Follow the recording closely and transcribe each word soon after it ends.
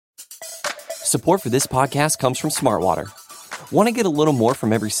Support for this podcast comes from Smartwater. Want to get a little more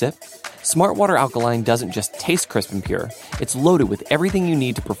from every sip? Smartwater Alkaline doesn't just taste crisp and pure, it's loaded with everything you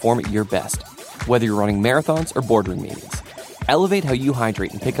need to perform at your best, whether you're running marathons or boardroom meetings. Elevate how you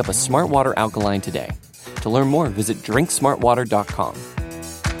hydrate and pick up a Smartwater Alkaline today. To learn more, visit drinksmartwater.com.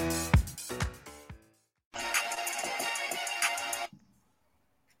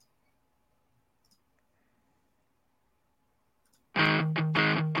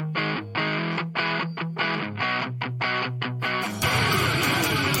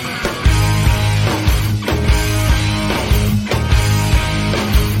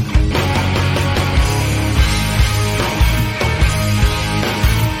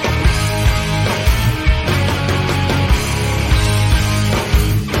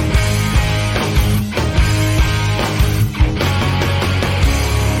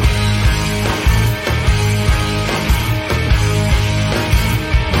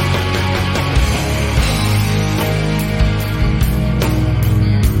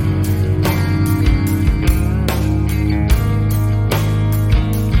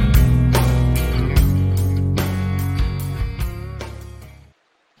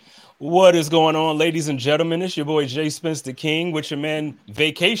 What is going on, ladies and gentlemen? It's your boy Jay Spence the King with your man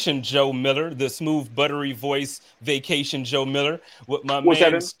Vacation Joe Miller, the smooth, buttery voice Vacation Joe Miller, with my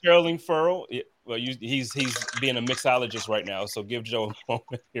man Sterling Furrow. Well, he's being a mixologist right now, so give Joe a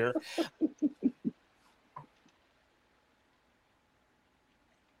moment here.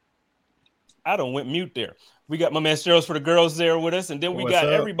 I don't went mute there. We got my man Sterling for the girls there with us, and then we got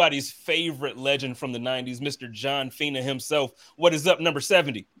everybody's favorite legend from the 90s, Mr. John Fina himself. What is up, number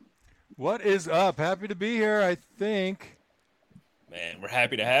 70? What is up? Happy to be here, I think. Man, we're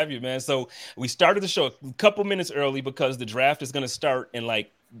happy to have you, man. So we started the show a couple minutes early because the draft is going to start in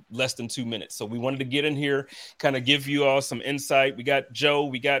like less than 2 minutes. So we wanted to get in here, kind of give you all some insight. We got Joe,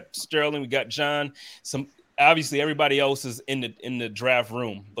 we got Sterling, we got John. Obviously everybody else is in the draft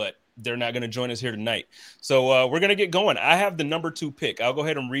room, but they're not going to join us here tonight. So we're going to get going. I have the number 2 pick. I'll go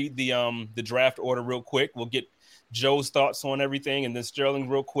ahead and read the draft order real quick. We'll get Joe's thoughts on everything, and then Sterling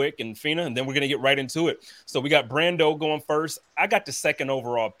real quick, and Fina, and then we're going to get right into it. So we got Brando going first. I got the second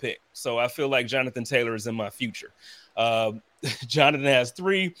overall pick, so I feel like Jonathan Taylor is in my future. Jonathan has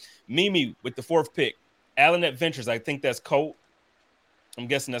 3. Mimi with the 4th pick. Allen Adventures, I think that's Colt. I'm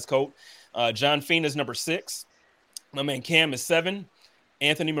guessing that's Colt. John Fina is number 6. My man Cam is 7.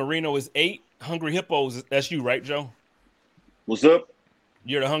 Anthony Marino is 8. Hungry Hippos, that's you, right, Joe? What's up?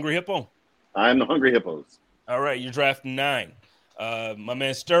 You're the Hungry Hippo? I'm the Hungry Hippos. All right, you're drafting 9. My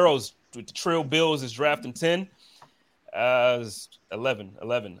man Steros with the Trill Bills is drafting 10. 11.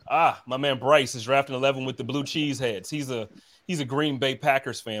 My man Bryce is drafting 11 with the Blue Cheese Heads. He's a Green Bay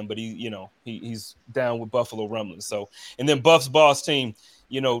Packers fan, but he's down with Buffalo Rumblings. So, and then Buff's boss team,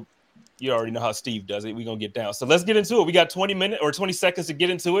 you already know how Steve does it. We're gonna get down. So let's get into it. We got 20 minutes or 20 seconds to get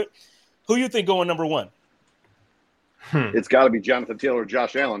into it. Who you think going number 1? It's got to be Jonathan Taylor or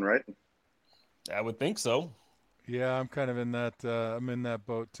Josh Allen, right? I would think so. Yeah, I'm kind of in that. I'm in that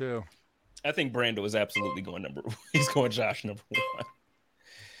boat too. I think Brando is absolutely going number 1. He's going Josh number 1.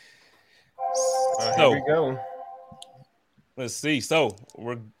 Here we go. Let's see. So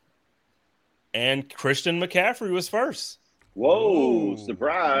and Christian McCaffrey was first. Whoa!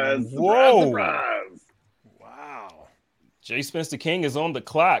 Surprise! Surprise! Wow! Jay Spence the King is on the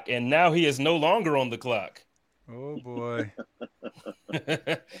clock, and now he is no longer on the clock. Oh boy!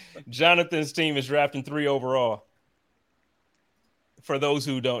 Jonathan's team is drafting 3 overall. For those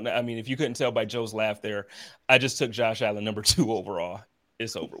who don't know, I mean, if you couldn't tell by Joe's laugh there, I just took Josh Allen number 2 overall.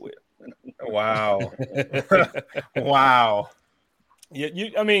 It's over with. Wow. Wow. Yeah,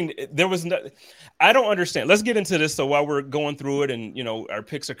 I mean, there was no. I don't understand. Let's get into this. So while we're going through it, and our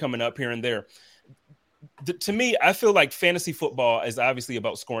picks are coming up here and there. To me, I feel like fantasy football is obviously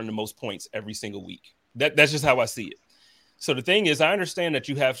about scoring the most points every single week. That's just how I see it. So the thing is, I understand that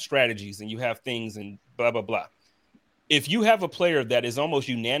you have strategies and you have things and blah, blah, blah. If you have a player that is almost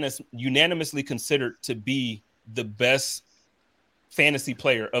unanimously considered to be the best fantasy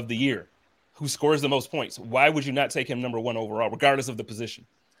player of the year, who scores the most points, why would you not take him number 1 overall, regardless of the position?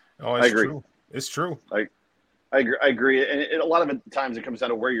 Oh, I agree. True. It's true. I agree. And a lot of times it comes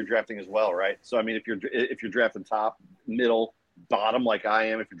down to where you're drafting as well, right? So, I mean, if you're drafting top, middle, bottom, like I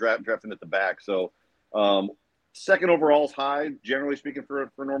am, if you're drafting at the back. So, second overall is high, generally speaking, for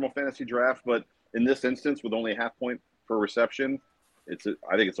a normal fantasy draft. But in this instance, with only a half point per reception,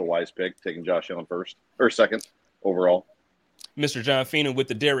 I think it's a wise pick, taking Josh Allen first or second overall. Mr. John Feenan with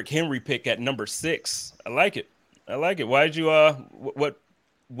the Derrick Henry pick at number 6. I like it. Why did you what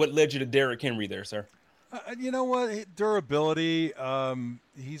led you to Derrick Henry there, sir? You know what? Durability.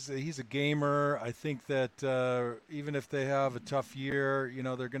 He's a gamer. I think that even if they have a tough year,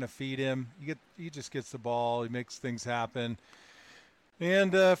 they're going to feed him. He just gets the ball. He makes things happen.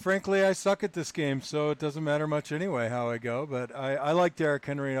 And frankly, I suck at this game, so it doesn't matter much anyway how I go. But I like Derrick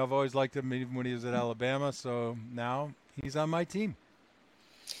Henry. I've always liked him even when he was at Alabama. So now he's on my team.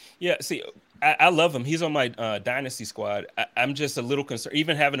 Yeah, see, I love him. He's on my dynasty squad. I'm just a little concerned.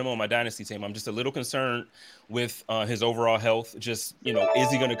 Even having him on my dynasty team, I'm just a little concerned with his overall health. Just,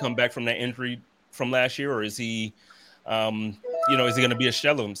 is he going to come back from that injury from last year, or is he, is he going to be a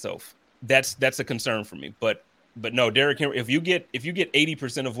shell of himself? That's a concern for me. But no, Derrick Henry, if you get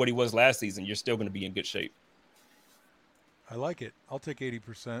 80% of what he was last season, you're still going to be in good shape. I like it. I'll take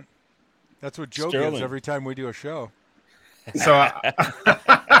 80%. That's what Joe Sterling gives every time we do a show. So,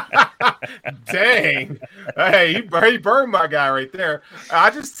 dang, hey, he burned my guy right there.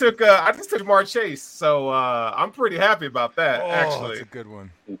 I just took Jamar Chase, so I'm pretty happy about that. Actually, that's a good one.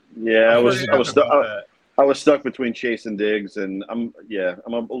 Yeah, I was stuck between Chase and Diggs, and I'm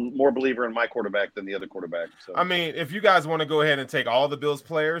a more believer in my quarterback than the other quarterback. So I mean, if you guys want to go ahead and take all the Bills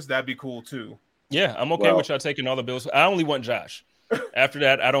players, that'd be cool too. Yeah, I'm okay with y'all taking all the Bills. I only want Josh. After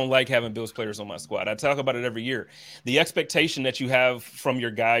that, I don't like having Bills players on my squad. I talk about it every year. The expectation that you have from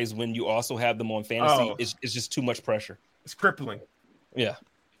your guys when you also have them on fantasy is just too much pressure. It's crippling. Yeah.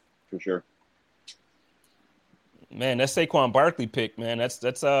 For sure. Man, that Saquon Barkley pick, man. That's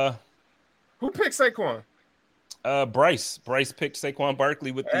Who picked Saquon? Bryce. Bryce picked Saquon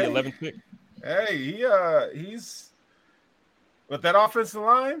Barkley with the 11th pick. Hey, he's with that offensive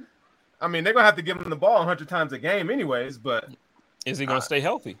line. I mean, they're gonna have to give him the ball 100 times a game, anyways. But is he gonna stay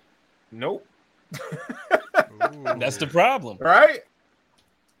healthy? Nope. That's the problem, right?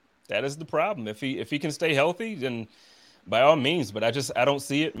 That is the problem. If he can stay healthy, then by all means. But I don't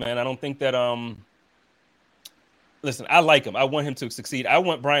see it, man. I don't think that Listen, I like him. I want him to succeed. I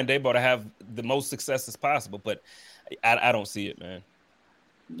want Brian Daboll to have the most success as possible, but I don't see it, man.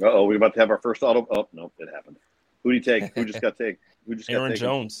 Uh-oh, we're about to have our first auto. Oh, no, it happened. Who did he take? Who just got taken? Aaron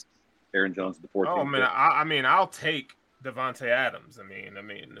Jones. Aaron Jones at the 14th. Oh, man, I mean, I'll take Devontae Adams. I mean,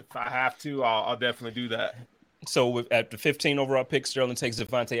 if I have to, I'll definitely do that. So at the 15 overall pick, Sterling takes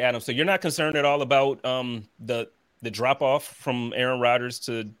Devontae Adams. So you're not concerned at all about the drop off from Aaron Rodgers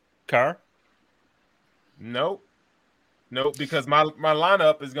to Carr? Nope, because my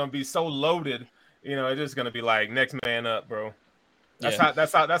lineup is gonna be so loaded. It's just gonna be like next man up, bro. That's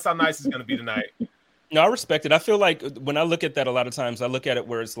how nice it's gonna be tonight. No, I respect it. I feel like when I look at that, a lot of times I look at it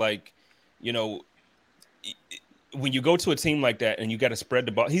where it's like, when you go to a team like that and you got to spread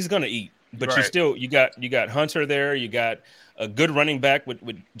the ball, he's going to eat. But right. you got Hunter there. You got a good running back with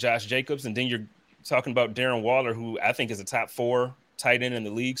Josh Jacobs. And then you're talking about Darren Waller, who I think is a top 4 tight end in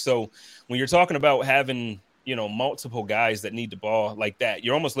the league. So when you're talking about having, multiple guys that need the ball like that,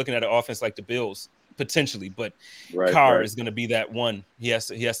 you're almost looking at an offense like the Bills potentially. But Carr is going to be that one. He has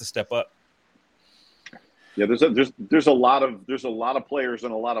to step up. Yeah, there's a lot of players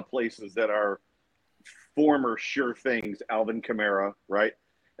in a lot of places that are former sure things. Alvin Kamara, right?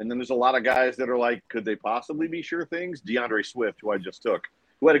 And then there's a lot of guys that are like, could they possibly be sure things? DeAndre Swift, who I just took,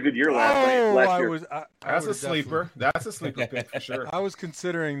 who had a good year last year. That's a sleeper. That's a sleeper pick for sure. I was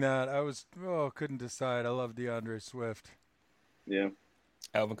considering that. Couldn't decide. I love DeAndre Swift. Yeah,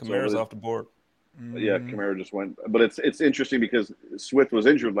 Alvin Kamara's off the board. Yeah, Kamara just went. But it's interesting because Swift was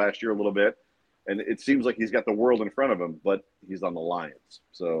injured last year a little bit. And it seems like he's got the world in front of him, but he's on the Lions.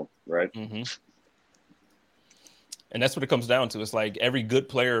 So, right? Mm-hmm. And that's what it comes down to. It's like every good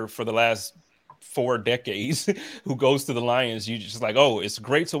player for the last 4 decades who goes to the Lions, you just like, oh, it's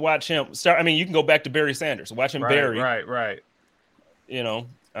great to watch him. You can go back to Barry Sanders. Watch him Barry. Right. Yep.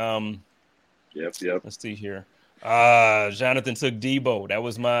 Let's see here. Jonathan took Debo. That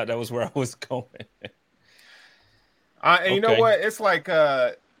was where I was going. And you know what? It's like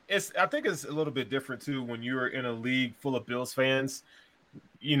I think it's a little bit different too when you're in a league full of Bills fans.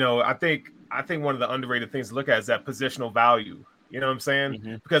 I think one of the underrated things to look at is that positional value. You know what I'm saying?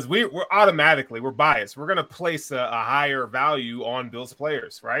 Mm-hmm. Because we're biased. We're going to place a higher value on Bills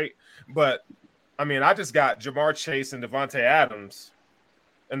players, right? But I just got Jamar Chase and Devontae Adams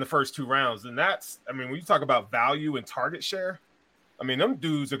in the first 2 rounds, and that's when you talk about value and target share, them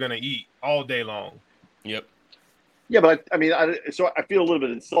dudes are going to eat all day long. Yep. Yeah, but I feel a little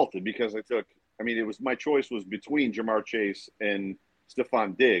bit insulted because my choice was between Jamar Chase and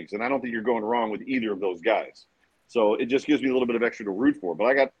Stephon Diggs, and I don't think you're going wrong with either of those guys. So it just gives me a little bit of extra to root for. But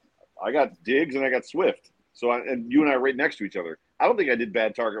I got Diggs and I got Swift. So and you and I are right next to each other. I don't think I did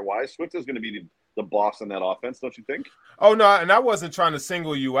bad target wise. Swift is going to be the boss in that offense, don't you think? Oh no, and I wasn't trying to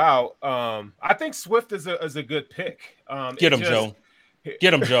single you out. I think Swift is a good pick. Get him, Joe.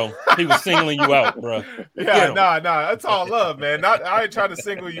 Get him, Joe. He was singling you out, bro. Yeah, no, that's all love, man. I ain't trying to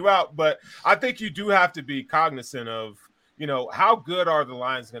single you out, but I think you do have to be cognizant of, how good are the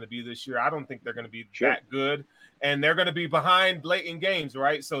Lions going to be this year? I don't think they're going to be that good, and they're going to be behind late in games,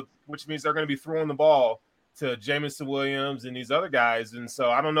 right? So, which means they're going to be throwing the ball to Jameson Williams and these other guys, and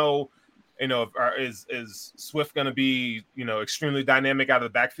so I don't know, is Swift going to be, extremely dynamic out of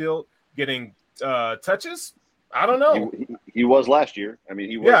the backfield, getting touches? I don't know. He was last year. I mean,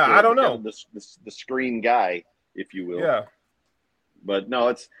 he was. Yeah, I don't know. The screen guy, if you will. Yeah. But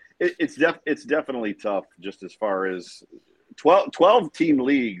no, it's definitely tough. Just as far as 12 team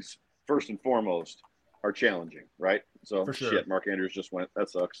leagues, first and foremost, are challenging, right? So for sure. Shit, Mark Andrews just went. That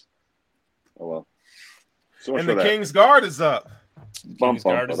sucks. Oh well. So much and for the that. King's Guard is up. King's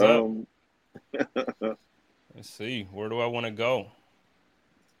Guard is up. Let's see. Where do I want to go?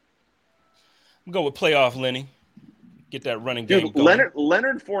 I'll go with playoff Lenny. Get that running game going.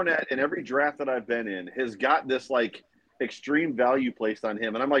 Leonard Fournette in every draft that I've been in has got this like extreme value placed on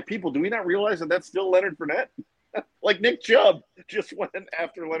him, and I'm like, people, do we not realize that that's still Leonard Fournette? Like Nick Chubb just went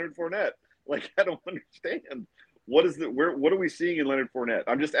after Leonard Fournette. Like I don't understand what are we seeing in Leonard Fournette?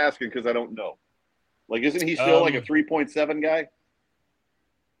 I'm just asking because I don't know. Like, isn't he still like a 3.7 guy?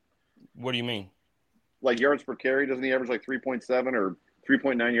 What do you mean? Like yards per carry? Doesn't he average like 3.7 or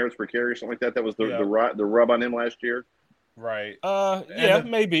 3.9 yards per carry or something like that? That was the rub on him last year. Right.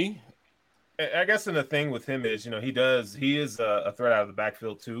 Maybe. I guess the thing with him is, he is a threat out of the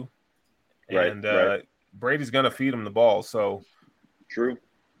backfield too. And right. Brady's gonna feed him the ball. So true.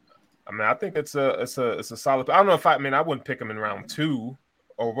 I mean, I think it's a solid. I don't know if I wouldn't pick him in round 2,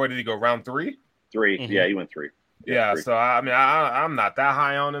 or where did he go? Round 3? 3. Mm-hmm. Yeah, he went 3. Yeah. 3. So I'm not that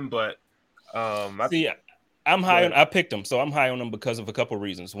high on him, but I'm high on. I picked him, so I'm high on him because of a couple of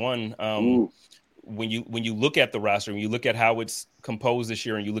reasons. One, when you look at the roster, when you look at how it's composed this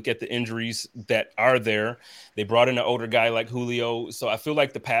year, and you look at the injuries that are there, they brought in an older guy like Julio, so I feel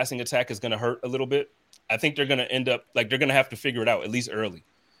like the passing attack is going to hurt a little bit. I think they're going to end up they're going to have to figure it out at least early.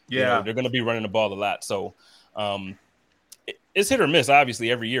 Yeah, they're going to be running the ball a lot, so it's hit or miss, obviously,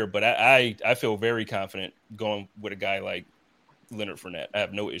 every year. But I feel very confident going with a guy like Leonard Fournette. I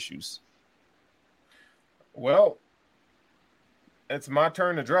have no issues. Well, it's my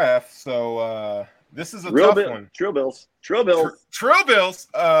turn to draft, so this is a tough one. Trill Bills.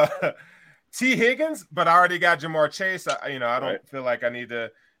 T. Higgins, but I already got Jamar Chase. I don't feel like I need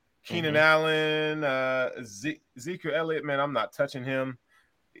to. Keenan Allen, Ezekiel Elliott, man, I'm not touching him.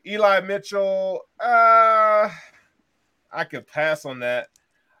 Eli Mitchell, I could pass on that.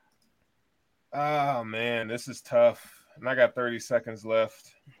 Oh, man, this is tough. And I got 30 seconds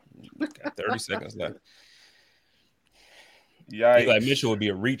left. Got 30 seconds left. Yikes. Eli Mitchell would be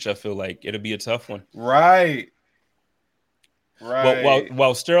a reach. I feel like it'll be a tough one. Right. Well,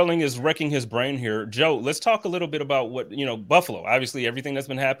 while Sterling is wrecking his brain here, Joe, let's talk a little bit about what, Buffalo. Obviously, everything that's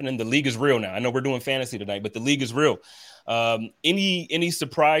been happening, the league is real now. I know we're doing fantasy tonight, but the league is real. Any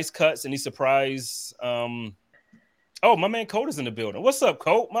surprise cuts? Any surprise? Oh, my man Colt is in the building. What's up,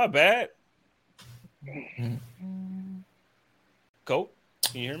 Colt? My bad. Colt,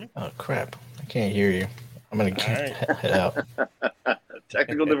 can you hear me? Oh crap! I can't hear you. I'm gonna head out.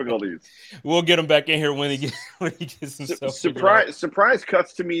 Technical difficulties. We'll get him back in here when he gets himself. Surprise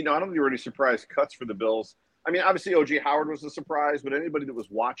cuts to me. No, I don't think there were any surprise cuts for the Bills. I mean, obviously O.J. Howard was a surprise, but anybody that was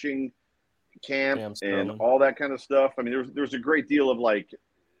watching camp and all that kind of stuff. I mean, there was a great deal of like,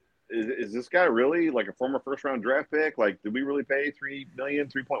 is this guy really like a former first-round draft pick? Like, did we really pay $3.1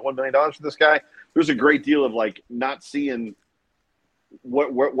 million for this guy? There's a great deal of like not seeing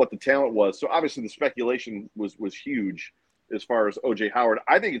what the talent was. So obviously the speculation was huge as far as O.J. Howard.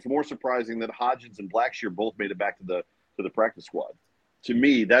 I think it's more surprising that Hodgins and Blackshear both made it back to the practice squad. To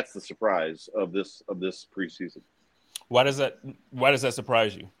me, that's the surprise of this preseason. Why does that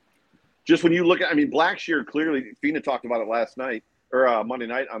surprise you? Just when you look at, I mean, Blackshear clearly, Fina talked about it last night or Monday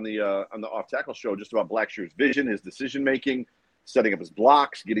night on the off tackle show, just about Blackshear's vision, his decision making, setting up his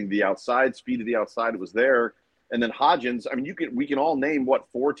blocks, getting the outside, speed of the outside was there. And then Hodgins, I mean, we can all name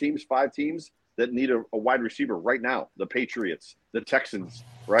 5 teams that need a wide receiver right now. The Patriots, the Texans,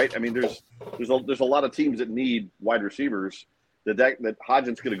 right? I mean, there's a lot of teams that need wide receivers that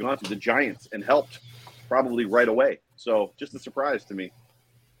Hodgins could have gone to, the Giants, and helped probably right away. So just a surprise to me.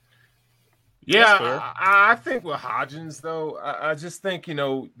 Yeah, I think with Hodgins, though, I just think,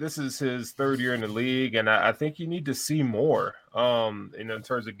 this is his third year in the league, and I think you need to see more, in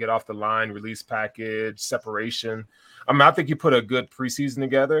terms of get off the line, release package, separation. I mean, I think he put a good preseason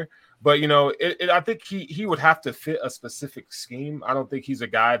together, but, I think he would have to fit a specific scheme. I don't think he's a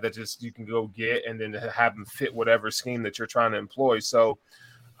guy that just you can go get and then have him fit whatever scheme that you're trying to employ. So,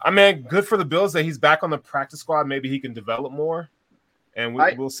 I mean, good for the Bills that he's back on the practice squad. Maybe he can develop more, and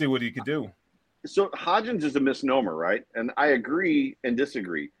we'll see what he could do. So Hodgins is a misnomer, right? And I agree and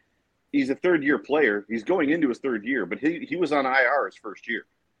disagree. He's a third-year player. He's going into his third year, but he was on IR his first year.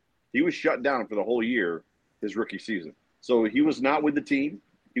 He was shut down for the whole year his rookie season. So he was not with the team.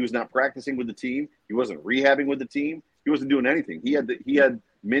 He was not practicing with the team. He wasn't rehabbing with the team. He wasn't doing anything. He had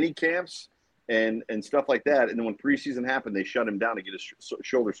mini camps and stuff like that. And then when preseason happened, they shut him down to get his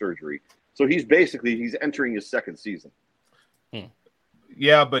shoulder surgery. So he's entering his second season.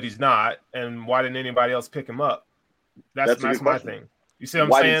 Yeah, but he's not. And why didn't anybody else pick him up? That's my thing. You see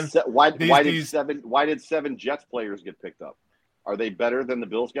what I'm saying? Why did 7 Jets players get picked up? Are they better than the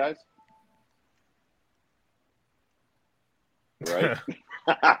Bills guys? Right.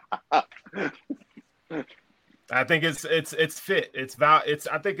 I think it's fit.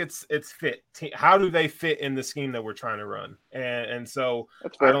 I think it's fit. How do they fit in the scheme that we're trying to run? And so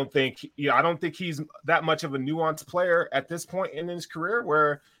I don't think he's that much of a nuanced player at this point in his career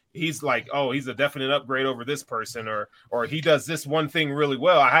where he's like, oh, he's a definite upgrade over this person, or he does this one thing really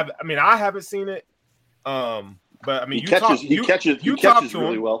well. I haven't seen it. But I mean, he catches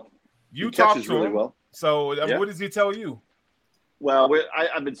really well. You talk to him. Well. So what does he tell you? Well,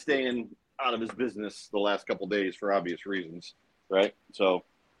 I've been staying out of his business the last couple of days for obvious reasons, right? So,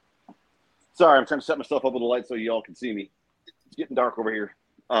 sorry, I'm trying to set myself up with the light so you all can see me. It's getting dark over here.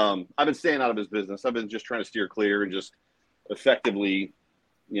 I've been staying out of his business. I've been just trying to steer clear and just effectively,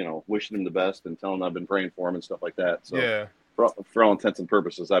 wishing him the best and telling him I've been praying for him and stuff like that. So, yeah. For all intents and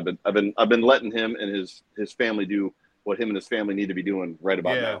purposes, I've been letting him and his family do what him and his family need to be doing right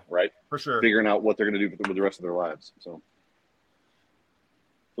about now, right? For sure. Figuring out what they're going to do with the rest of their lives. So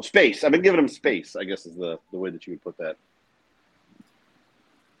space. I've been giving him space, I guess is the way that you would put that.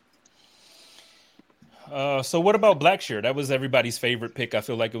 So what about Blackshear? That was everybody's favorite pick. I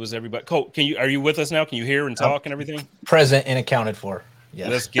feel like it was everybody. Cole, are you with us now? Can you hear and talk and everything? Present and accounted for. Yeah.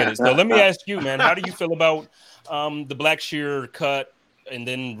 Let's get it. So let me ask you, man, how do you feel about the Blackshear cut and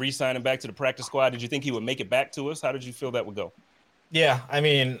then re-signing back to the practice squad? Did you think he would make it back to us? How did you feel that would go? Yeah, I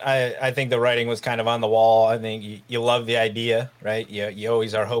mean, I think the writing was kind of on the wall. I think you love the idea, right? You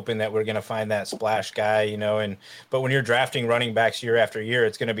always are hoping that we're going to find that splash guy, but when you're drafting running backs year after year,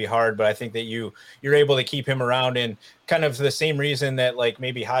 it's going to be hard. But I think that you're able to keep him around, and kind of the same reason that like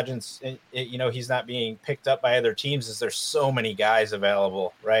maybe Hodgins, he's not being picked up by other teams is there's so many guys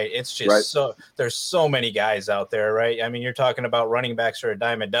available, right? It's just there's so many guys out there, right? I mean, you're talking about running backs are a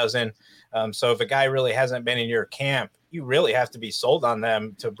dime a dozen. So if a guy really hasn't been in your camp, you really have to be sold on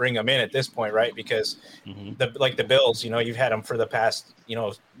them to bring them in at this point, right? Because the Bills, you've had them for the past,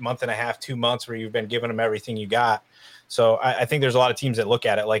 month and a half, 2 months where you've been giving them everything you got. So I think there's a lot of teams that look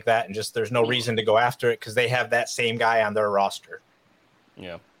at it like that and just there's no reason to go after it because they have that same guy on their roster.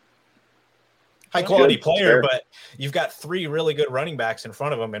 Yeah. High quality player, but you've got 3 really good running backs in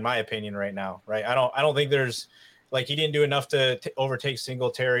front of him, in my opinion, right now, right? I don't think there's he didn't do enough to overtake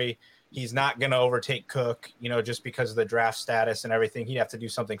Singletary. He's not going to overtake Cook, just because of the draft status and everything. He'd have to do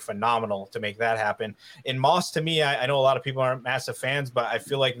something phenomenal to make that happen. And Moss, to me, I know a lot of people aren't massive fans, but I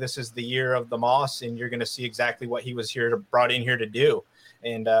feel like this is the year of the Moss, and you're going to see exactly what he was brought in here to do.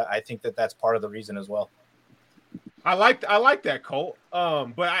 And I think that's part of the reason as well. I like that, Colt.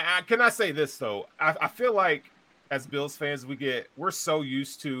 But I can I say this though? I feel like as Bills fans, we're so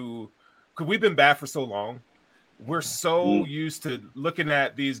used to, because we've been bad for so long. We're so used to looking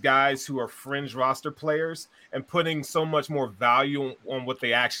at these guys who are fringe roster players and putting so much more value on what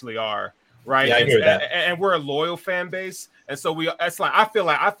they actually are, right? Yeah, I agree with that. And we're a loyal fan base, and so I feel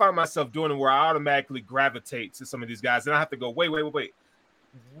like I find myself doing it where I automatically gravitate to some of these guys, and I have to go, wait.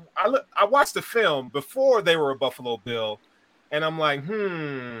 I watched the film before they were a Buffalo Bill, and I'm like,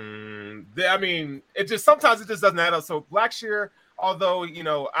 I mean, sometimes it just doesn't add up. So Blackshear, although,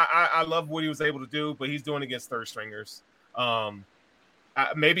 I love what he was able to do, but he's doing against third stringers.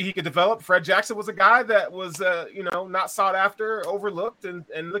 Maybe he could develop. Fred Jackson was a guy that was, not sought after, overlooked,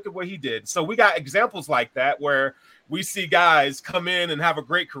 and look at what he did. So we got examples like that where we see guys come in and have a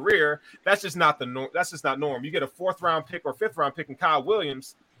great career. That's just not the norm. That's just not norm. You get a 4th round pick or 5th round pick in Kyle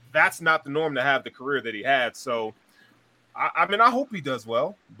Williams. That's not the norm to have the career that he had. So, I mean, I hope he does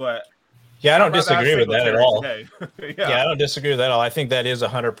well, but Yeah, I don't I'd rather have disagree with that at Singletary all. today. Yeah, I don't disagree with that at all. I think that is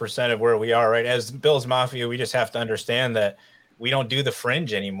 100% of where we are, right? As Bills Mafia, we just have to understand that we don't do the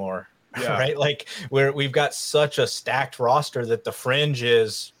fringe anymore, Yeah. right? Like we've got such a stacked roster that the fringe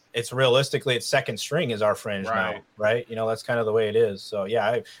is it's realistically it's second string is our fringe now, right? You know, that's kind of the way it is. So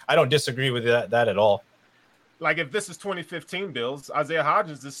yeah, I don't disagree with that at all. Like if this is 2015 Bills, Isaiah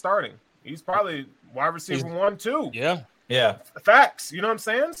Hodgins is starting. He's probably wide receiver 1, 2. Yeah. Facts. You know what I'm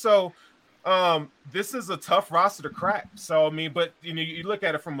saying? So this is a tough roster to crack. So I mean, but you know, you look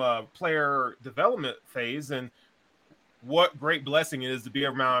at it from a player development phase, and what great blessing it is to be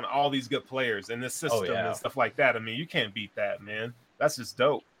around all these good players in this system and stuff like that. I mean, you can't beat that, man. That's just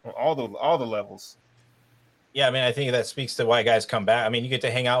dope on all the levels. Yeah, I mean, I think that speaks to why guys come back. I mean, you get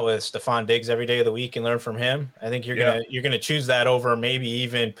to hang out with Stephon Diggs every day of the week and learn from him. I think you're gonna choose that over maybe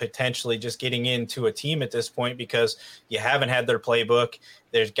even potentially just getting into a team at this point because you haven't had their playbook.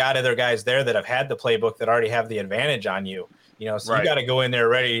 There's got other guys there that have had the playbook that already have the advantage on you. You know, so you got to go in there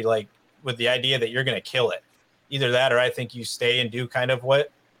ready, like with the idea that you're gonna kill it. Either that, or I think you stay and do kind of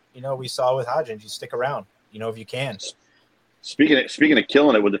what we saw with Hodgins. You stick around, if you can. Speaking of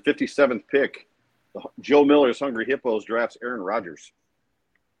killing it with the 57th pick. Joe Miller's Hungry Hippos drafts Aaron Rodgers.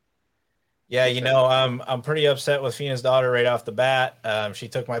 Yeah, I'm pretty upset with Fina's daughter right off the bat. She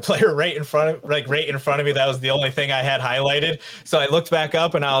took my player right in front of me. That was the only thing I had highlighted. So I looked back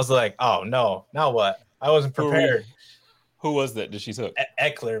up and I was like, "Oh no, now what?" I wasn't prepared. Who was that? Did she took?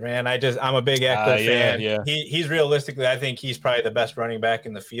 Eckler, man. I'm a big Eckler fan. Yeah. He's realistically, I think he's probably the best running back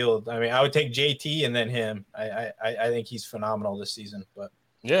in the field. I mean, I would take JT and then him. I think he's phenomenal this season, but.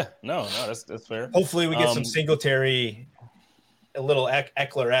 Yeah, no, that's fair. Hopefully we get some Singletary, a little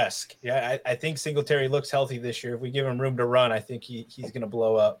Eckler-esque. Yeah, I think Singletary looks healthy this year. If we give him room to run, I think he's going to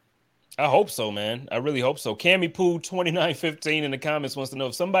blow up. I hope so, man. I really hope so. Cammy Poo 2915 in the comments wants to know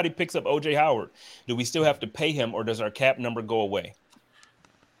if somebody picks up OJ Howard, do we still have to pay him or does our cap number go away?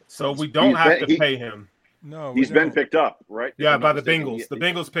 So we don't have to pay him. No, he's been picked up, right? Yeah, by the Bengals. The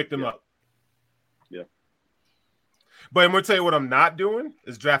Bengals picked him up. Yeah. But I'm going to tell you what I'm not doing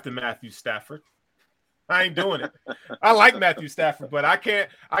is drafting Matthew Stafford. I ain't doing it. I like Matthew Stafford, but I can't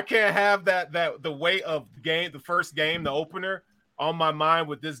have that the weight of the first game, the opener, on my mind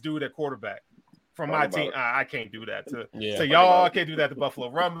with this dude at quarterback from my team. I can't do that to y'all. I can't do that to Buffalo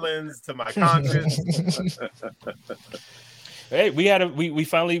Rumblings, to my conscience. Hey, we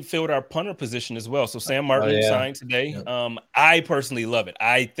finally filled our punter position as well. So Sam Martin signed today. Yep. I personally love it.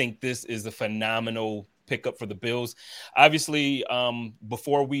 I think this is a phenomenal pickup for the Bills. Obviously,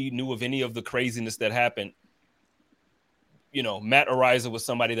 before we knew of any of the craziness that happened, Matt Ariza was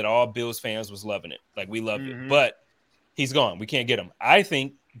somebody that all Bills fans was loving it. Like, we loved it. But he's gone. We can't get him. I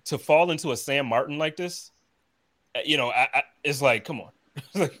think to fall into a Sam Martin like this, it's like, come on.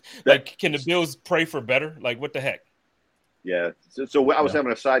 like, can the Bills pray for better? Like, what the heck? Yeah. So I was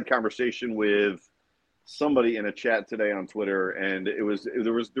having a side conversation with somebody in a chat today on Twitter, and there was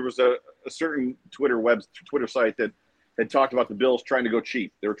a certain Twitter site that had talked about the Bills trying to go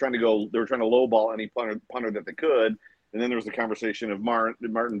cheap. They were trying to lowball any punter that they could. And then there was the conversation of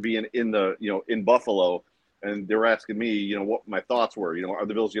Martin being in Buffalo, and they were asking me, what my thoughts were. Are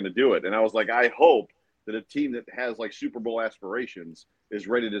the Bills going to do it? And I was like, I hope that a team that has like Super Bowl aspirations is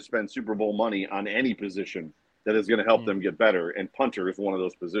ready to spend Super Bowl money on any position that is going to help them get better. And punter is one of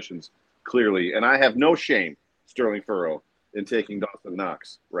those positions, clearly. And I have no shame, Sterling Furrow, in taking Dawson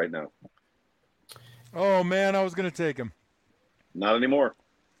Knox right now. Oh, man, I was going to take him. Not anymore.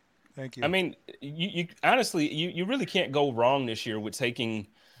 Thank you. I mean, you honestly, you really can't go wrong this year with taking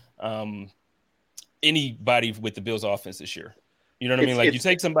anybody with the Bills offense this year. You know what I mean? Like, you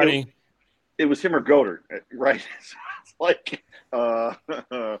take somebody. It was him or Goddard, right? It's like,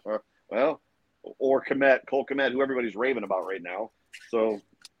 well, or Cole Kmet, who everybody's raving about right now. So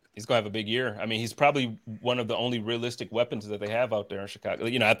he's going to have a big year. I mean, he's probably one of the only realistic weapons that they have out there in Chicago.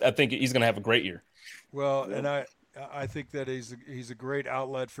 I think he's going to have a great year. Well, and I think that he's a great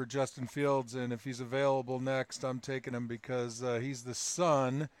outlet for Justin Fields, and if he's available next, I'm taking him because he's the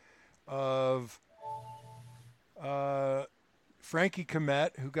son of Frankie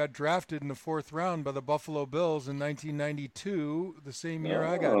Kmet, who got drafted in the 4th round by the Buffalo Bills in 1992, the same year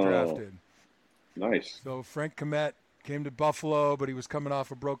I got drafted. Nice. So Frank Kmet came to Buffalo, but he was coming off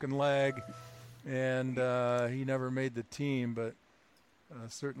a broken leg, and he never made the team, but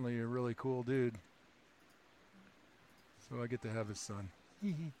certainly a really cool dude. So I get to have his son.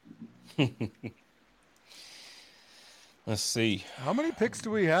 Let's see. How many picks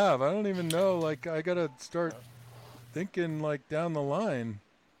do we have? I don't even know. Like, I got to start thinking, like, down the line.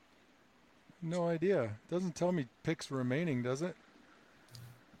 No idea. Doesn't tell me picks remaining, does it?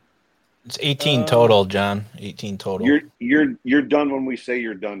 It's 18 total, John. 18 total. You're done when we say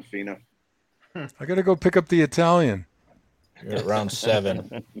you're done, Fina. I got to go pick up the Italian. You're at round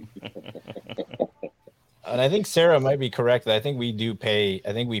 7. And I think Sarah might be correct. I think we do pay.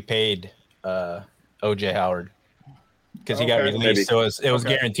 I think we paid OJ Howard because he got released, maybe. So it was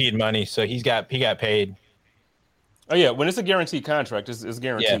guaranteed money. So he got paid. Oh yeah, when it's a guaranteed contract, it's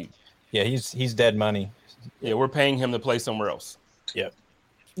guaranteed. Yeah, he's dead money. Yeah, we're paying him to play somewhere else. Yep.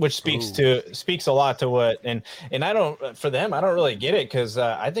 Which speaks a lot to what and I don't really get it because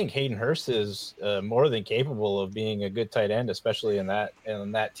I think Hayden Hurst is more than capable of being a good tight end, especially in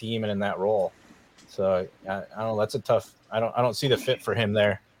that team and in that role. So I don't know. That's a tough. I don't see the fit for him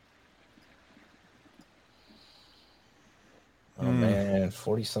there. Oh man,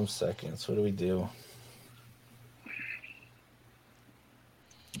 40-some seconds. What do we do?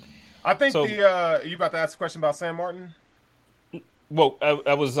 I think you about to ask a question about Sam Martin? Well,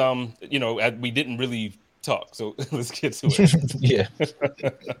 I was we didn't really talk, so let's get to it. Yeah.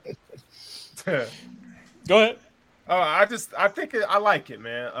 Go ahead. I think I like it,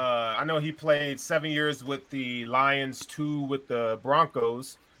 man. I know he played 7 years with the Lions, 2 with the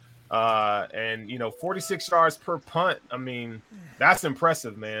Broncos, and 46 yards per punt. I mean, that's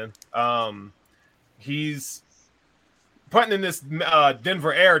impressive, man. He's punting in this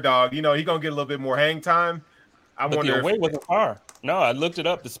Denver Air Dog. He's gonna get a little bit more hang time. But the away wasn't far. No, I looked it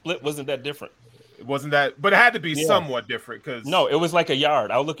up. The split wasn't that different. It wasn't that, but it had to be somewhat different because it was like a yard.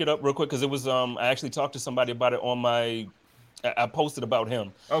 I'll look it up real quick because it was. I actually talked to somebody about it on my. I posted about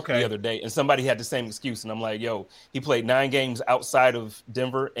him the other day, and somebody had the same excuse, and I'm like, "Yo, he played 9 games outside of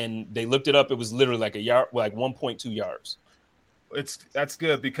Denver, and they looked it up. It was literally like a yard, like 1.2 yards." That's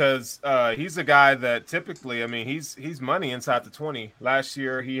good because he's a guy that typically, I mean, he's money inside the 20. Last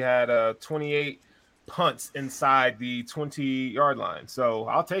year he had 28 punts inside the 20-yard line, so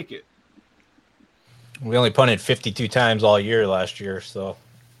I'll take it. We only punted 52 times all year last year, so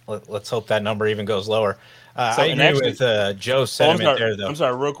let's hope that number even goes lower. I agree with Joe's sentiment there, though. I'm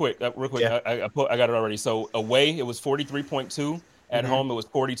sorry, real quick. Yeah. I got it already. So away, it was 43.2. At home, it was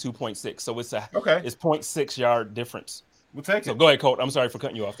 42.6. So it's it's 0.6 yard difference. We'll take it. So go ahead, Colt. I'm sorry for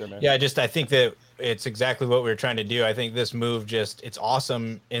cutting you off there, man. Yeah, I think that it's exactly what we were trying to do. I think this move it's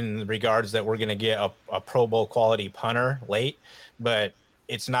awesome in regards that we're going to get a Pro Bowl quality punter late, but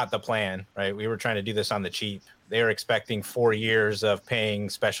it's not the plan, right? We were trying to do this on the cheap. They were expecting 4 years of paying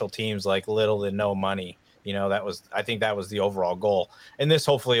special teams like little to no money. I think that was the overall goal. And this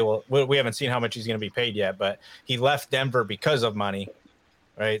hopefully we haven't seen how much he's going to be paid yet, but he left Denver because of money,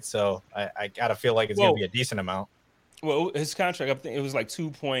 right? So I got to feel like it's going to be a decent amount. Well, his contract, I think it was like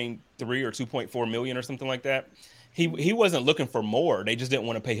 2.3 or 2.4 million or something like that. He wasn't looking for more. They just didn't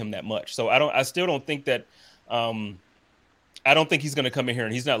want to pay him that much. So I still don't think that I don't think he's going to come in here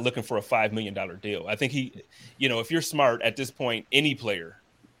and he's not looking for a $5 million deal. I think if you're smart at this point, any player,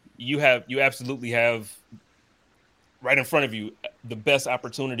 you absolutely have right in front of you the best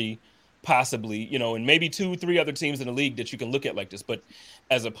opportunity possibly, and maybe 2-3 other teams in the league that you can look at like this. But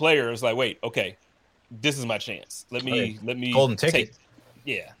as a player, it's like, wait, okay, this is my chance. Let me golden ticket.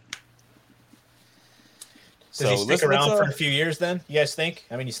 Yeah. Does he stick around for a few years then? You guys think?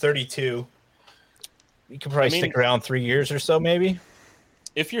 I mean, he's 32. He could probably stick around 3 years or so, maybe.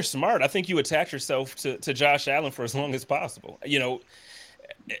 If you're smart, I think you attach yourself to Josh Allen for as long as possible.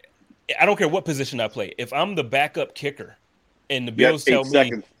 I don't care what position I play. If I'm the backup kicker and the Bills tell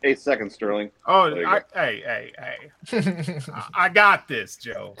me 8 seconds, Sterling. Oh, hey. I got this,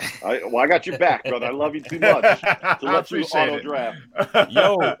 Joe. I got your back, brother. I love you too much to let you auto draft.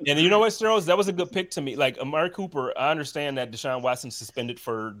 Yo, and you know what, Sterling? That was a good pick to me. Like Amari Cooper, I understand that Deshaun Watson suspended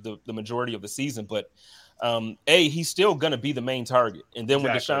for the majority of the season, but he's still gonna be the main target. And then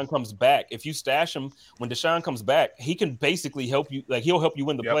when Deshaun comes back, if you stash him when Deshaun comes back, he can basically help you. Like he'll help you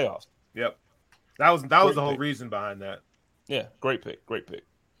win the playoffs. Yep, that was the whole reason behind that. Yeah, great pick.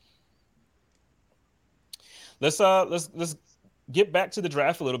 Let's get back to the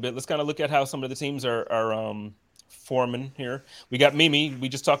draft a little bit. Let's kind of look at how some of the teams are forming here. We got Mimi. We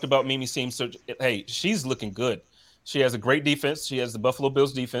just talked about Mimi's team. So hey, she's looking good. She has a great defense. She has the Buffalo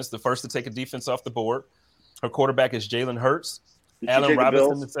Bills defense, the first to take a defense off the board. Her quarterback is Jalen Hurts. Allen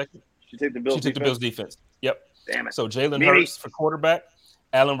Robinson the second. She took the Bills. She took the Bills defense. Yep. Damn it. So Jalen Hurts for quarterback.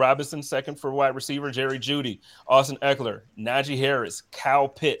 Allen Robinson, second for wide receiver. Jerry Jeudy, Austin Eckler, Najee Harris, Kyle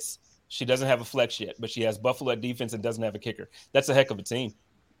Pitts. She doesn't have a flex yet, but she has Buffalo at defense and doesn't have a kicker. That's a heck of a team.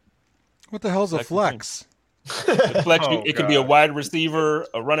 What the hell's a flex? Flex, it could be a wide receiver,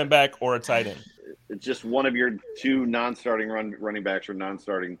 a running back, or a tight end. It's just one of your two non-starting running backs or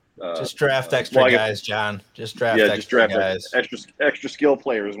non-starting. Just draft extra guys, John. Just draft extra guys. Extra skill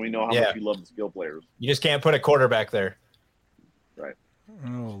players. We know how much you love the skill players. You just can't put a quarterback there. Right.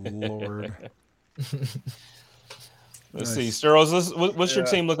 Oh, Lord. Let's see, Sterles. What's your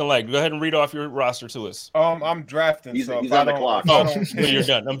team looking like? Go ahead and read off your roster to us. I'm drafting. He's so on the clock. You're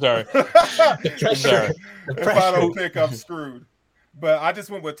done. I'm sorry. If I don't pick, I'm screwed. But I just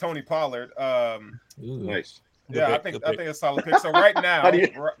went with Tony Pollard. Nice. Yeah, I think it's a solid pick. So right now,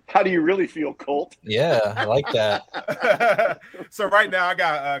 how do you really feel, Colt? Yeah, I like that. So right now, I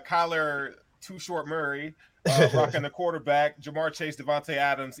got Kyler Too Short Murray rocking the quarterback, Jamar Chase, Devontae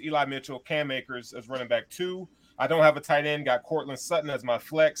Adams, Eli Mitchell, Cam Akers as running back 2. I don't have a tight end. Got Cortland Sutton as my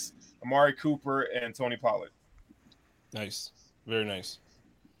flex, Amari Cooper, and Tony Pollard. Nice. Very nice.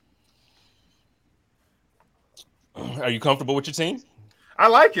 Are you comfortable with your team? I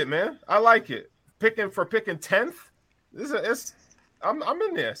like it, man. I like it. Picking 10th. I'm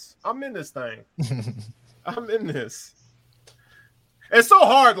in this. I'm in this thing. I'm in this. It's so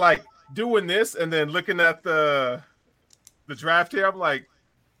hard, like doing this and then looking at the draft here. I'm like,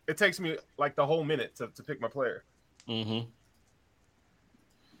 it takes me like the whole minute to pick my player. Mm-hmm.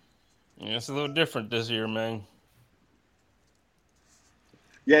 Yeah, it's a little different this year, man.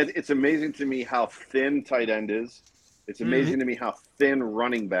 Yeah, it's amazing to me how thin tight end is. It's amazing to me how thin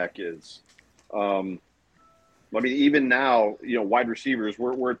running back is. I mean, even now, wide receivers,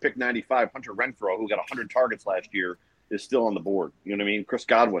 we're at pick 95. Hunter Renfrow, who got 100 targets last year, is still on the board. You know what I mean? Chris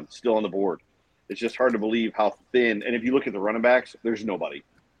Godwin, still on the board. It's just hard to believe how thin. And if you look at the running backs, there's nobody.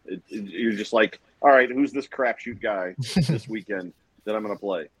 You're just like, all right, who's this crapshoot guy this weekend that I'm going to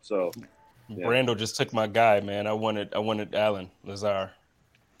play? So, yeah. Brando just took my guy, man. I wanted Allen Lazar.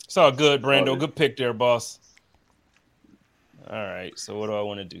 It's all good, Brando. Good pick there, boss. All right, so what do I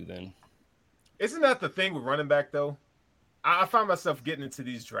want to do then? Isn't that the thing with running back, though? I find myself getting into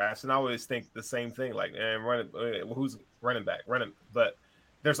these drafts, and I always think the same thing, like, who's running back? But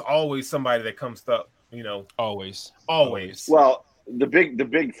there's always somebody that comes up, Always. Well, the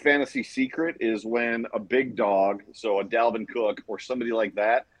big fantasy secret is when a big dog, so a Dalvin Cook or somebody like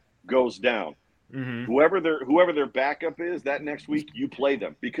that, goes down. Mm-hmm. Whoever their backup is, that next week you play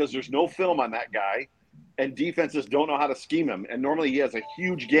them because there's no film on that guy, and defenses don't know how to scheme him. And normally he has a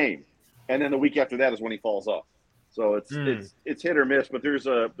huge game, and then the week after that is when he falls off. So it's hit or miss, but there's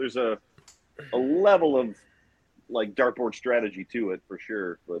a level of like dartboard strategy to it for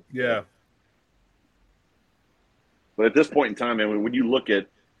sure. But yeah. But at this point in time, I mean, when you look at,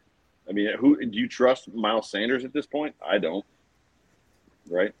 who do you trust? Miles Sanders at this point? I don't.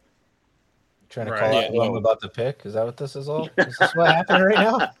 Right. Trying to call out them about the pick? Is that what this is all? Is this what happened right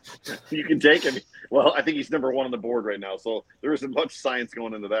now? You can take him. Well, I think he's number 1 on the board right now, so there isn't much science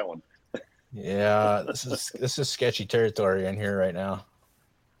going into that one. Yeah, this is sketchy territory in here right now.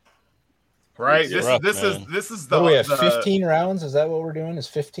 Right. This is the. We have 15 rounds. Is that what we're doing? Is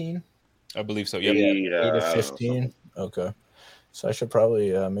 15? I believe so. Yeah. 8 to 15. Okay. So I should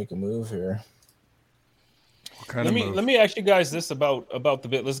probably make a move here. Let me ask you guys this about the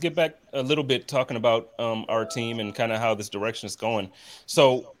bit. Let's get back a little bit talking about our team and kind of how this direction is going.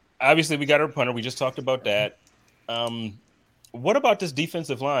 So obviously we got our punter. We just talked about that. What about this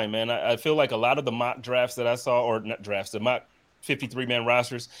defensive line, man? I feel like a lot of the mock drafts that I saw, or not drafts, the mock 53-man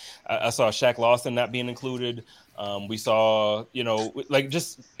rosters, I saw Shaq Lawson not being included. We saw,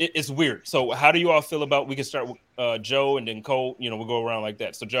 it's weird. So how do you all feel about? We can start with Joe and then Cole. We'll go around like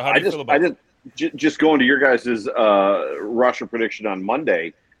that. So Joe, how do you feel about? Just going to your guys' roster prediction on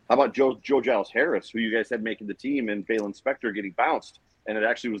Monday, how about Joe Giles Harris, who you guys had making the team, and Balin Spector getting bounced? And it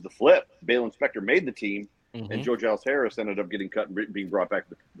actually was the flip. Balin Spector made the team, and Joe Giles Harris ended up getting cut and being brought back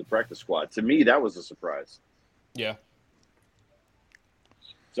to the practice squad. To me, that was a surprise. Yeah.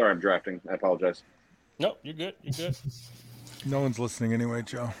 Sorry, I'm drafting. I apologize. No, you're good. You're good. No one's listening anyway,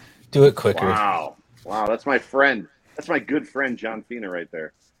 Joe. Do it quicker. Wow. That's my friend. That's my good friend, John Fina, right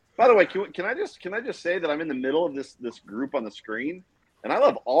there. By the way, can I just say that I'm in the middle of this group on the screen, and I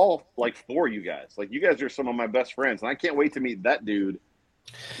love all 4 of you guys. Like, you guys are some of my best friends, and I can't wait to meet that dude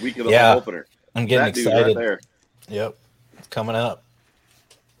week of the home opener. I'm getting excited. Dude right there. Yep, it's coming up.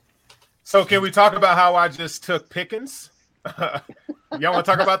 So can we talk about how I just took Pickens? Y'all want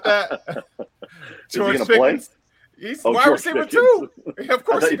to talk about that? George Pickens. He's wide receiver too. Of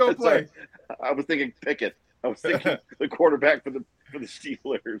course he's gonna play. I was thinking Pickett. I was thinking the quarterback for the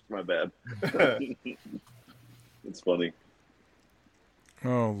Steelers. My bad. It's funny.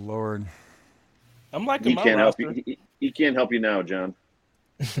 Oh Lord. I'm like he can't help you. He can't help you now, John.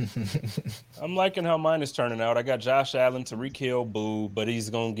 I'm liking how mine is turning out. I got Josh Allen, Tyreek Hill, boo, but he's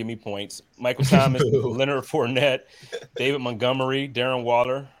going to give me points. Michael Thomas, Leonard Fournette, David Montgomery, Darren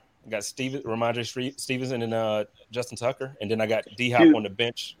Waller. I got Ramondre Stevenson, and Justin Tucker. And then I got D-Hop Dude, on the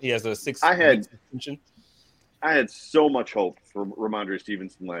bench. He has a 6-week suspension. I had so much hope for Ramondre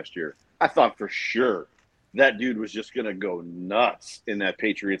Stevenson last year. I thought for sure that dude was just going to go nuts in that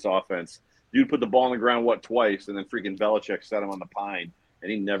Patriots offense. Dude put the ball on the ground, twice, and then freaking Belichick set him on the pine,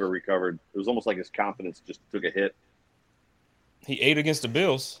 and he never recovered. It was almost like his confidence just took a hit. He ate against the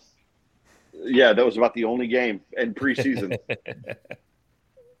Bills. Yeah, that was about the only game in preseason.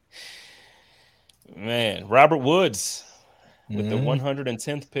 Man, Robert Woods with the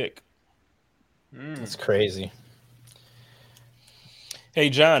 110th pick. That's crazy. Hey,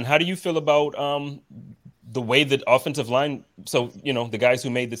 John, how do you feel about the way that offensive line? So, the guys who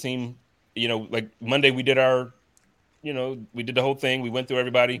made the team, like Monday we did we did the whole thing. We went through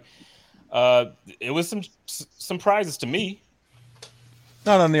everybody. It was some surprises to me.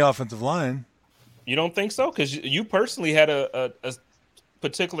 Not on the offensive line. You don't think so? Because you personally had a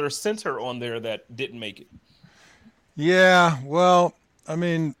particular center on there that didn't make it. Yeah, well, I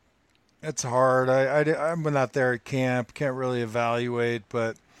mean, it's hard. I'm not there at camp. Can't really evaluate,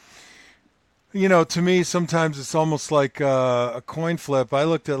 but to me, sometimes it's almost like a coin flip. I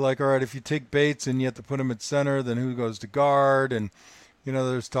looked at all right, if you take Bates and you have to put him at center, then who goes to guard? And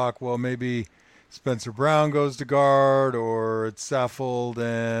there's talk. Well, maybe Spencer Brown goes to guard, or it's Saffold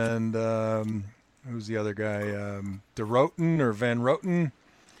and who's the other guy? DeRoten or Van Roten.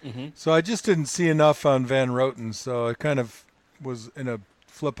 Mm-hmm. So I just didn't see enough on Van Roten, so I kind of was in a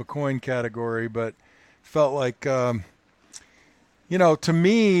flip a coin category, but felt like, to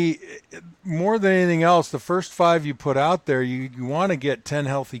me, more than anything else, the first 5 you put out there, you want to get 10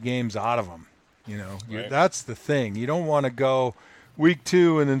 healthy games out of them. Right. That's the thing. You don't want to go week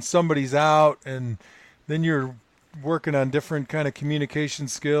 2 and then somebody's out and then you're working on different kind of communication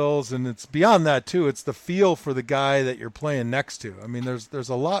skills, and it's beyond that too. It's the feel for the guy that you're playing next to. I mean, there's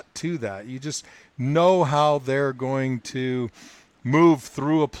a lot to that. You just know how they're going to move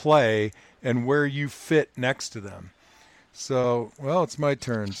through a play and where you fit next to them. So, well, it's my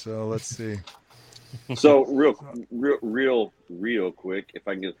turn. So let's see. So real quick, if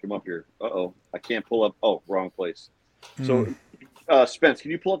I can come up here. I can't pull up. Oh, wrong place. So, Spence,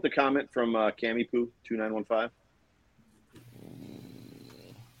 can you pull up the comment from Cammy Poo 2915?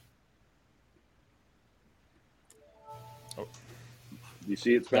 Do you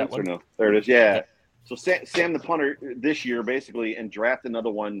see it, Spence, or no? There it is. Yeah. So Sam the punter this year, basically, and draft another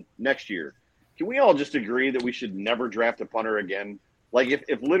one next year. Can we all just agree that we should never draft a punter again? Like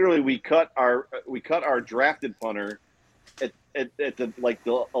if literally we cut our drafted punter at the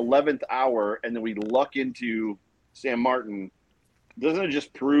 11th hour, and then we luck into Sam Martin, doesn't it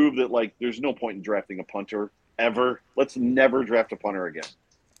just prove that there's no point in drafting a punter ever? Let's never draft a punter again.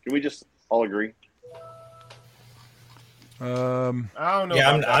 Can we just all agree? I don't know. Yeah,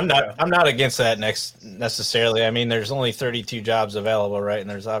 I'm not against that necessarily. I mean, there's only 32 jobs available, right? And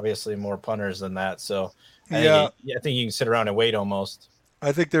there's obviously more punters than that. So I think you can sit around and wait almost.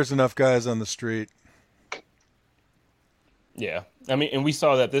 I think there's enough guys on the street. Yeah. I mean, and we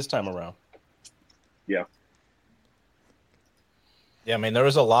saw that this time around. Yeah. Yeah, I mean, there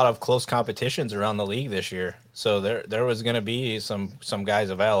was a lot of close competitions around the league this year. So there was going to be some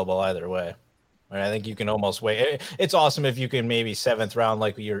guys available either way. I think you can almost wait. It's awesome if you can maybe 7th round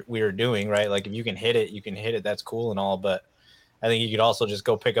like we were doing, right? Like if you can hit it, that's cool and all. But I think you could also just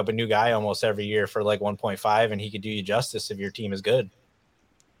go pick up a new guy almost every year for 1.5, and he could do you justice if your team is good.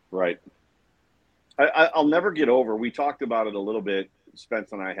 Right. I'll never get over. We talked about it a little bit,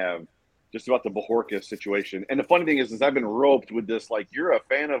 Spence and I have, just about the Bojorquez situation. And the funny thing is I've been roped with this, you're a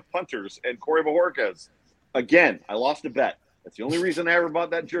fan of punters and Corey Bojorquez. Again, I lost a bet. That's the only reason I ever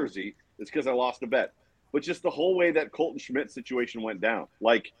bought that jersey. It's because I lost a bet. But just the whole way that Colton Schmidt situation went down.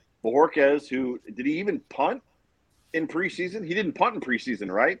 Bojorquez, did he even punt in preseason? He didn't punt in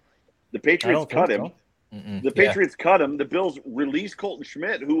preseason, right? The Patriots cut him. So. The Patriots cut him. The Bills released Colton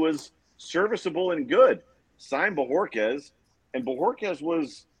Schmidt, who was serviceable and good. Signed Bojorquez, and Bojorquez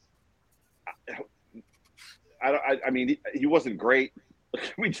was I mean, he wasn't great.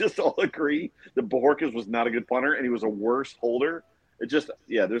 We just all agree that Bojorquez was not a good punter, and he was a worse holder. It just,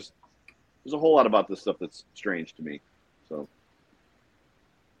 there's a whole lot about this stuff that's strange to me. So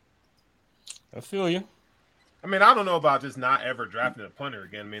I feel you. I mean, I don't know about just not ever drafting a punter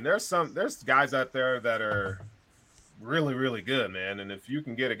again. I mean, there's guys out there that are really, really good, man. And if you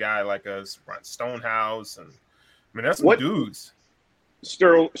can get a guy like a Stonehouse, and I mean, that's some dudes.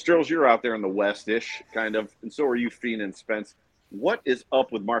 Sturls, you're out there in the West-ish, kind of, and so are you, Fiend and Spence. What is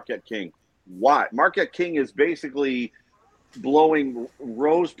up with Marquette King? Why? Marquette King is basically blowing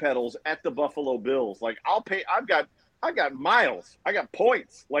rose petals at the Buffalo Bills. Like, I'll pay. I got miles. I got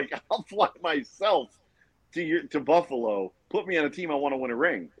points. Like, I'll fly myself to Buffalo. Put me on a team I want to win a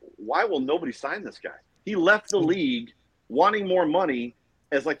ring. Why will nobody sign this guy? He left the league wanting more money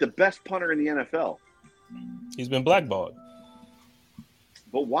as like the best punter in the NFL. He's been blackballed.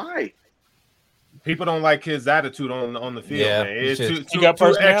 But why? People don't like his attitude on the field. Yeah, man. It's he too got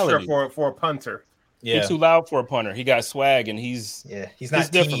extra personality. for a punter. Yeah, He's too loud for a punter. He got swag, and he's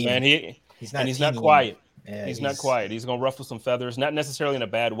not different, team. man. He's not quiet. Yeah, he's not quiet. He's gonna ruffle some feathers, not necessarily in a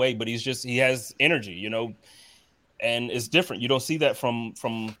bad way, but he has energy, you know, and it's different. You don't see that from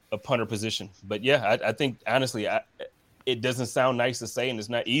a punter position. But yeah, I think honestly, it doesn't sound nice to say, and it's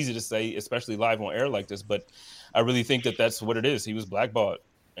not easy to say, especially live on air like this. But I really think that that's what it is. He was blackballed,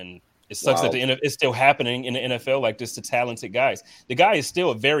 and it sucks that it's still happening in the NFL like this to talented guys. The guy is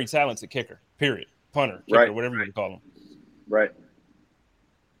still a very talented kicker. Period. Punter, kicker, Right. whatever you want to call him. Right.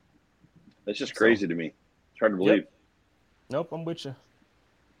 That's just crazy to me. It's hard to believe. Yep. Nope, I'm with you.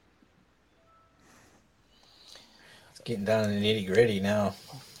 It's getting down to the nitty-gritty now.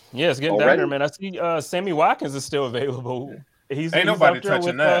 Yeah, it's getting down there, man. I see Sammy Watkins is still available. He's nobody out there touching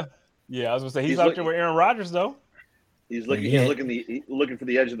with, that. I was gonna say he's out there with Aaron Rodgers though. He's looking for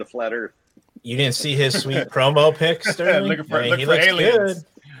the edge of the flat earth. You didn't see his sweet promo pic, Sterling? Looking for he looks aliens. good.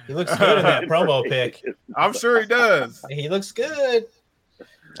 He looks good in that promo pic. I'm sure he does. He looks good.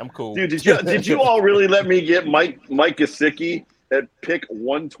 I'm cool. Dude, did you all really let me get Mike Gesicki at pick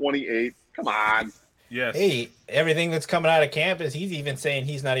 128? Come on. Yes. Hey, everything that's coming out of camp is he's even saying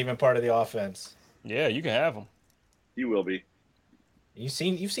he's not even part of the offense. Yeah, you can have him. He will be. You've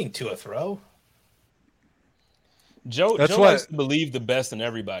seen Tua throw. Joe That's likes to believe the best in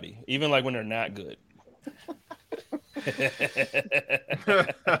everybody, even like when they're not good.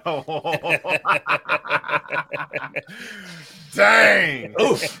 Dang.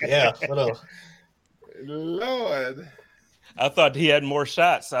 Oof. Yeah. Little. Lord. I thought he had more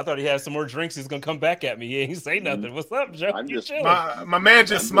shots. I thought he had some more drinks. He's gonna come back at me. He ain't say nothing. What's up, Joe? My man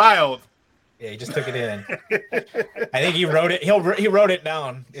just smiled. Yeah, he just took it in. I think he wrote it. He wrote it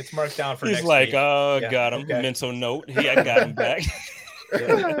down. It's marked down for He's next like, week. got him. Okay. Mental note. I got him back.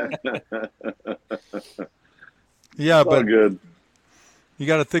 Yeah, but good. you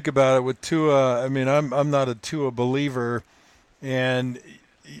got to think about it with Tua. I mean, I'm not a Tua believer, and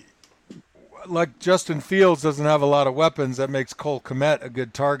like Justin Fields doesn't have a lot of weapons. That makes Cole Kmet a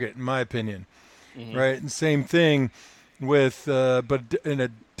good target, in my opinion. Mm-hmm. Right, and same thing with, but in a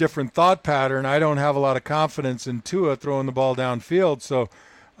different thought pattern. I don't have a lot of confidence in Tua throwing the ball downfield, so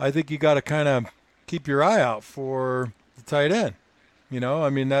I think you got to kind of keep your eye out for the tight end. You know, I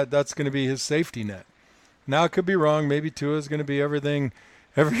mean that's going to be his safety net. Now, it could be wrong. Maybe Tua is going to be everything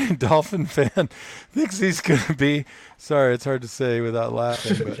every Dolphin fan thinks he's going to be. Sorry, it's hard to say without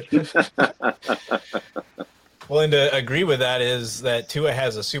laughing. But. Well, and to agree with that is that Tua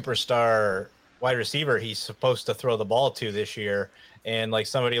has a superstar wide receiver he's supposed to throw the ball to this year. And like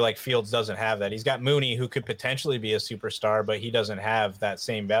somebody like Fields doesn't have that. He's got Mooney, who could potentially be a superstar, but he doesn't have that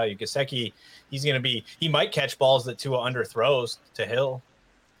same value. Gesicki, he might catch balls that Tua underthrows to Hill.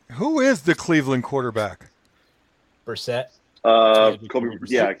 Who is the Cleveland quarterback? Brissett. Jacoby Brissett?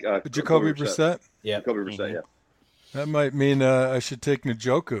 Yeah. Jacoby Brissett, yeah. That might mean I should take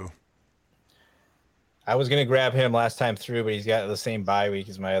Njoku. I was going to grab him last time through, but he's got the same bye week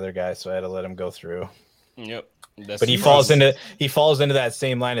as my other guy, so I had to let him go through. Yep. But he falls into that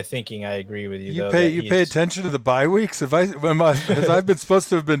same line of thinking. I agree with you. You pay attention to the bye weeks? Has I been supposed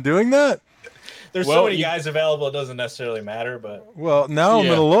to have been doing that? There's so many guys available, it doesn't necessarily matter. But now I'm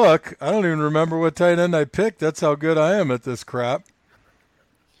gonna look. I don't even remember what tight end I picked. That's how good I am at this crap.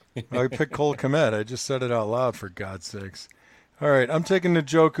 I picked Cole Kmet. I just said it out loud, for God's sakes. All right, I'm taking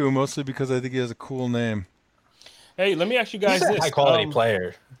Njoku mostly because I think he has a cool name. Hey, let me ask you guys He's this. a high quality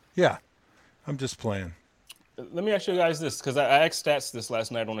player. Yeah, I'm just playing. Let me ask you guys this, because I asked Stats this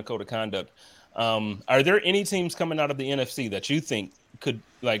last night on the Code of Conduct. Are there any teams coming out of the NFC that you think could,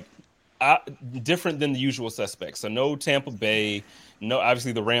 like, different than the usual suspects? So no Tampa Bay, no,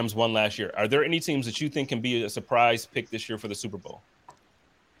 obviously the Rams won last year. Are there any teams that you think can be a surprise pick this year for the Super Bowl?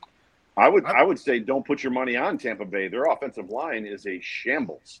 I would say don't put your money on Tampa Bay. Their offensive line is a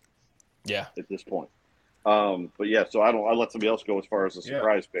shambles. Yeah. At this point. But yeah, so I'll let somebody else go as far as a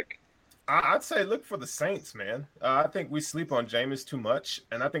surprise pick. I'd say look for the Saints, man. I think we sleep on Jameis too much,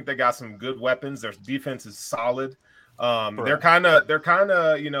 and I think they got some good weapons. Their defense is solid. They're kind of,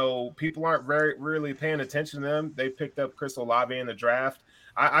 people aren't really paying attention to them. They picked up Chris Olave in the draft.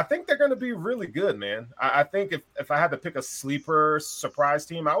 I think they're going to be really good, man. I think if I had to pick a sleeper surprise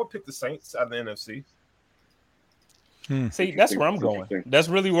team, I would pick the Saints out of the NFC. See, that's where I'm going. That's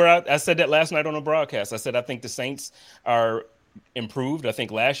really where I said that last night on the broadcast. I said I think the Saints are improved. I think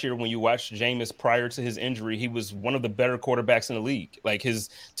last year when you watched Jameis prior to his injury, he was one of the better quarterbacks in the league. Like his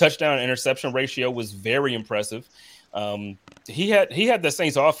touchdown interception ratio was very impressive. He had the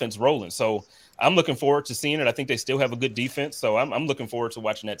Saints offense rolling. So I'm looking forward to seeing it. I think they still have a good defense. So I'm looking forward to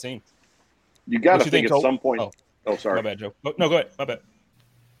watching that team. You got to think at some point. Oh, sorry. My bad, Joe. No, go ahead. My bad.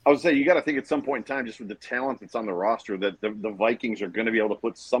 I was saying you got to think at some point in time, just with the talent that's on the roster, that the Vikings are going to be able to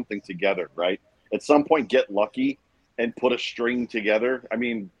put something together, right? At some point, get lucky and put a string together. I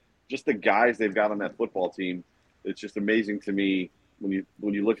mean, just the guys they've got on that football team, it's just amazing to me when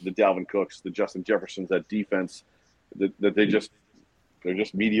you look at the Dalvin Cooks, the Justin Jeffersons, that defense, that they're just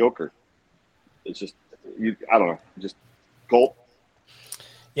mediocre. It's just I don't know, just Colt.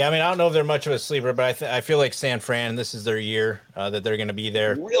 Yeah, I mean, I don't know if they're much of a sleeper, but I feel like San Fran, this is their year that they're going to be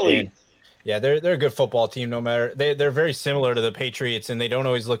there. Really? And, yeah, they're a good football team. No matter they're very similar to the Patriots, and they don't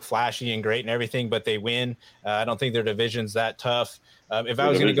always look flashy and great and everything, but they win. I don't think their division's that tough. If I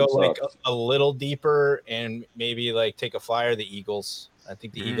was going to go like a little deeper and maybe like take a flyer, the Eagles. I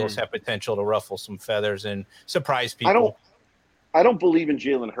think the Eagles have potential to ruffle some feathers and surprise people. I don't believe in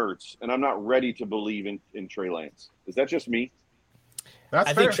Jalen Hurts, and I'm not ready to believe in Trey Lance. Is that just me?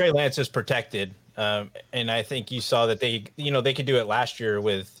 I think Trey Lance is protected, and I think you saw that they could do it last year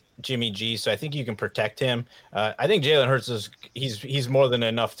with Jimmy G. So I think you can protect him. I think Jalen Hurts he's more than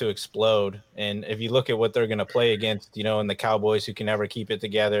enough to explode. And if you look at what they're going to play against, and the Cowboys who can never keep it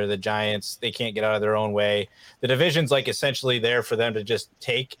together, the Giants, they can't get out of their own way. The division's like essentially there for them to just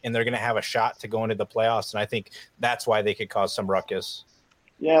take, and they're going to have a shot to go into the playoffs. And I think that's why they could cause some ruckus.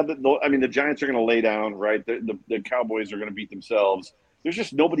 Yeah, the Giants are going to lay down, right? The Cowboys are going to beat themselves. There's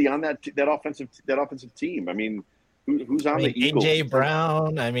just nobody on that offensive team. I mean, who's on the Eagles? AJ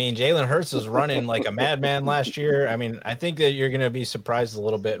Brown. I mean, Jalen Hurts was running like a madman last year. I mean, I think that you're going to be surprised a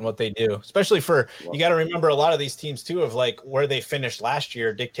little bit in what they do, especially you got to remember a lot of these teams too, of like where they finished last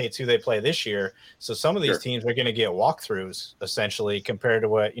year dictates who they play this year. So some of these teams are going to get walkthroughs essentially compared to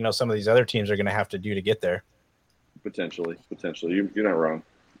what, some of these other teams are going to have to do to get there. Potentially. You're not wrong.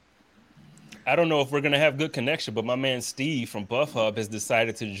 I don't know if we're going to have good connection, but my man Steve from Buff Hub has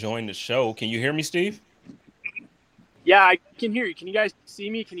decided to join the show. Can you hear me, Steve? Yeah, I can hear you. Can you guys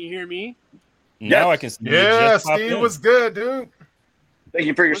see me? Can you hear me? Now I can see you. Yeah, Steve was good, dude. Thank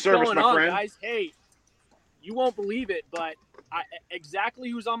you for your service, my friend. Guys? Hey, you won't believe it, but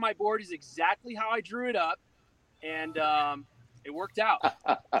exactly who's on my board is exactly how I drew it up, and it worked out.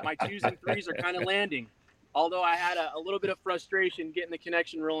 My 2s and 3s are kind of landing. Although I had a little bit of frustration getting the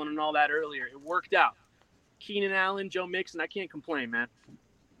connection rolling and all that earlier. It worked out. Keenan Allen, Joe Mixon, I can't complain, man.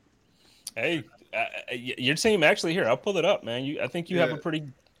 Hey, your team actually here. I'll pull it up, man. I think you have a pretty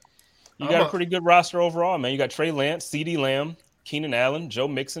good roster overall, man. You got Trey Lance, CeeDee Lamb, Keenan Allen, Joe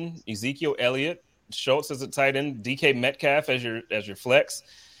Mixon, Ezekiel Elliott, Schultz as a tight end, DK Metcalf as your flex.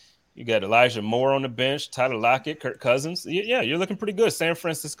 You got Elijah Moore on the bench, Tyler Lockett, Kirk Cousins. Yeah, you're looking pretty good. San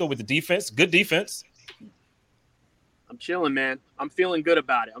Francisco with the defense, good defense. I'm chilling, man. I'm feeling good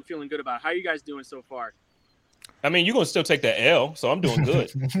about it. How are you guys doing so far? I mean, you're going to still take that L, so I'm doing good.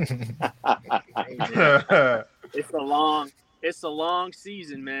 It's a long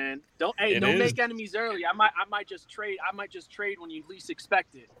season, man. Don't make enemies early. I might just trade when you least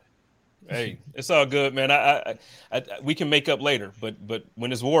expect it. Hey, it's all good, man. I we can make up later, but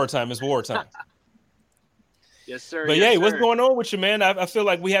when it's wartime, it's wartime. Yes, sir. But what's going on with you, man? I feel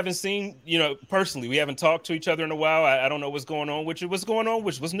like we haven't seen, personally, we haven't talked to each other in a while. I don't know what's going on with you. What's going on?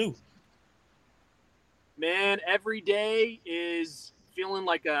 What's new? Man, every day is feeling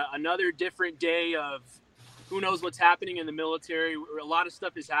like another different day of who knows what's happening in the military. A lot of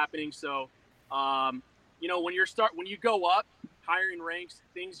stuff is happening. So, when you go up higher in ranks,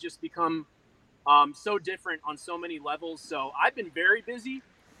 things just become so different on so many levels. So I've been very busy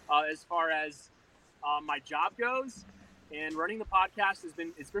as far as my job goes, and running the podcast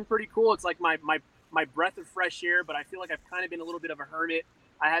it's been pretty cool. It's like my breath of fresh air, but I feel like I've kind of been a little bit of a hermit.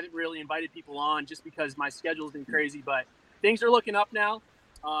 I haven't really invited people on just because my schedule's been crazy, but things are looking up now,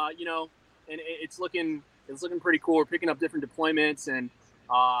 and it's looking pretty cool. We're picking up different deployments, and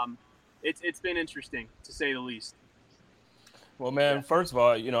it's been interesting to say the least. Well, man, first of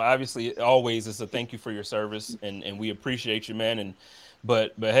all, obviously always it's a thank you for your service, and we appreciate you, man.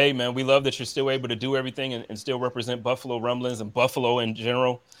 But hey, man, we love that you're still able to do everything and still represent Buffalo Rumblings and Buffalo in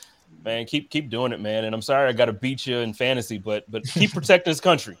general. Man, keep doing it, man. And I'm sorry I got to beat you in fantasy, but keep protecting this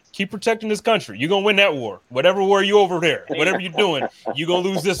country. Keep protecting this country. You're gonna win that war. Whatever war you over there, whatever you're doing, you're gonna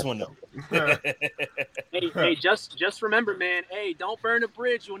lose this one though. hey, just remember, man. Hey, don't burn a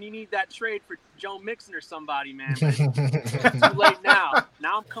bridge when you need that trade for Joe Mixon or somebody, man. But it's too late now.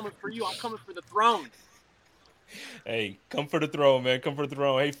 Now I'm coming for you. I'm coming for the throne. Hey, come for the throne, man. Come for the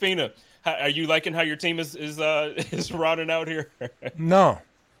throne. Hey, Fina, are you liking how your team is rotting out here? No.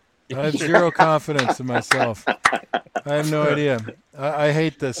 I have zero confidence in myself. I have no idea. I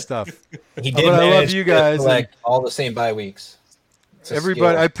hate this stuff. He But I love you guys. Like all the same bye weeks.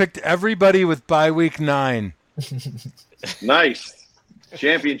 Everybody, I picked everybody with bye week 9. Nice.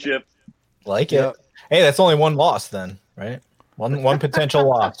 Championship. Like it. Yep. Hey, that's only one loss then, right? One potential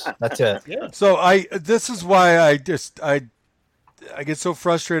loss. That's it. Yeah. So this is why I get so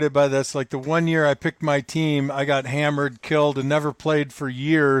frustrated by this. Like the one year I picked my team, I got hammered, killed, and never played for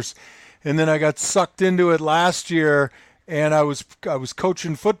years. And then I got sucked into it last year, and I was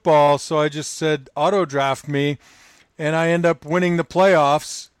coaching football, so I just said auto draft me, and I end up winning the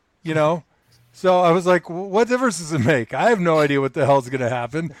playoffs, you know. So I was like, what difference does it make? I have no idea what the hell's going to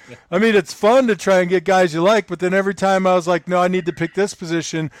happen. I mean, it's fun to try and get guys you like, but then every time I was like, no, I need to pick this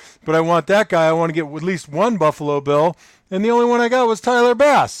position, but I want that guy. I want to get at least one Buffalo Bill. And the only one I got was Tyler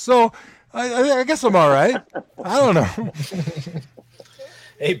Bass. So I guess I'm all right. I don't know.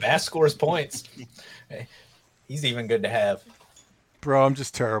 Hey, Bass scores points. Hey, he's even good to have. Bro, I'm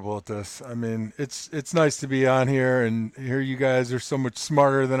just terrible at this. I mean, it's nice to be on here and hear you guys are so much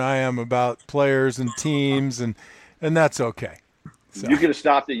smarter than I am about players and teams, and that's okay. So. You could have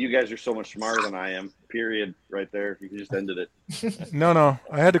stopped it. You guys are so much smarter than I am. Period. Right there. You just ended it. No.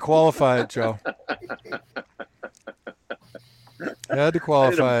 I had to qualify it, Joe. I had to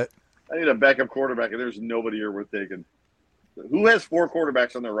qualify it. I need a backup quarterback, and there's nobody here worth taking. Who has 4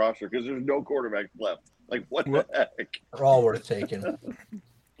 quarterbacks on their roster? Because there's no quarterbacks left. Like, what the heck? They're all worth taking.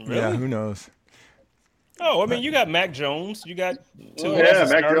 Really? Yeah, who knows? Oh, I mean, you got Mac Jones. You got two.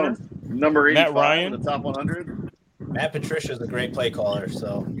 Mac Jones, number 85 Matt Ryan. in the top 100. Matt Patricia's a great play caller,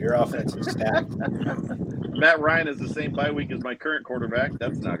 so your offense is stacked. Matt Ryan is the same bye week as my current quarterback.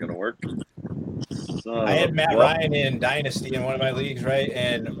 That's not going to work. I had Matt Ryan in Dynasty in one of my leagues, right?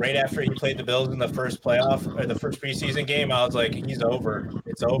 And right after he played the Bills in the first playoff or the first preseason game, I was like, he's over.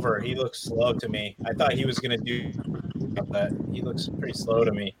 It's over. He looks slow to me. I thought he was going to do that. He looks pretty slow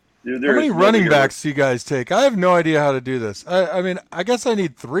to me. Dude, how many running backs do you guys take? I have no idea how to do this. I mean, I guess I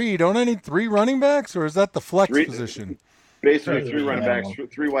need 3. Don't I need 3 running backs, or is that the flex position? Basically, 3 running backs,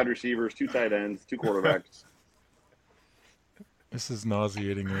 3 wide receivers, 2 tight ends, 2 quarterbacks. This is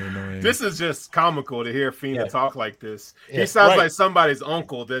nauseatingly annoying. This is just comical to hear Fina talk like this. Yeah, he sounds like somebody's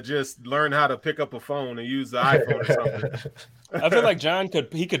uncle that just learned how to pick up a phone and use the iPhone or something. I feel like John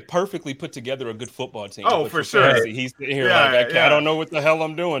could perfectly put together a good football team. Oh, but for sure. Fantasy, he's here I don't know what the hell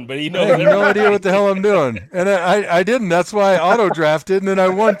I'm doing, but he knows. I have no idea what the hell I'm doing, and I didn't. That's why I auto drafted, and then I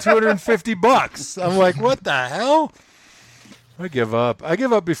won $250. I'm like, what the hell? I give up. I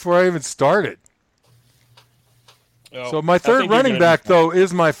give up before I even started. Oh, So my third running back, though,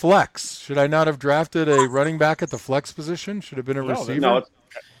 is my flex. Should I not have drafted a running back at the flex position? Should have been a receiver? No,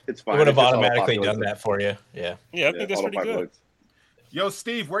 it's fine. It would have It's just automatically all done that for you. Yeah. Yeah, I think that's pretty good. Yo,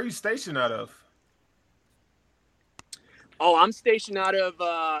 Steve, where are you stationed out of? Oh, I'm stationed out of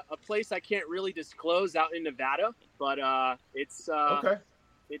a place I can't really disclose out in Nevada, but it's Okay.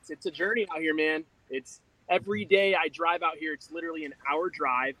 it's a journey out here, man. It's every day I drive out here. It's literally an hour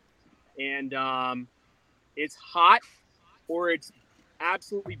drive, and it's hot or it's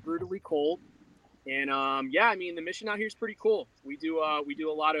absolutely brutally cold. And yeah, I mean the mission out here is pretty cool. We do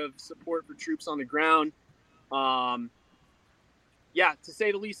a lot of support for troops on the ground. Yeah, to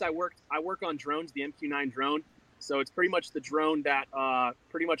say the least, I work on drones, the MQ-9 drone. So it's pretty much the drone that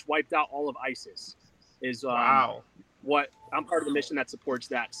pretty much wiped out all of ISIS. Is Wow. What I'm part of the mission that supports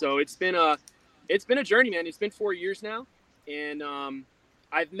that. So it's been a journey, man. It's been 4 years now, and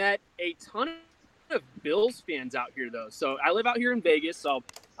I've met a ton of Bills fans out here though. So I live out here in Vegas, so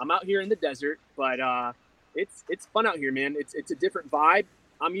I'm out here in the desert, but it's fun out here, man. It's a different vibe.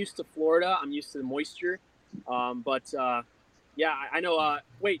 I'm used to Florida. I'm used to the moisture, but yeah, I know.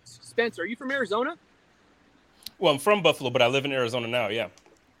 Wait, Spencer, are you from Arizona? Well, I'm from Buffalo, but I live in Arizona now. Yeah.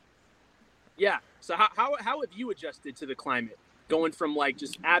 Yeah. So how have you adjusted to the climate, going from like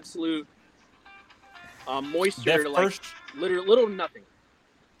just absolute moisture to like little nothing?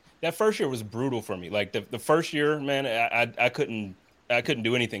 That first year was brutal for me. Like the first year, man, I couldn't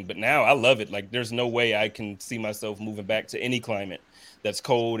do anything. But now I love it. Like there's no way I can see myself moving back to any climate that's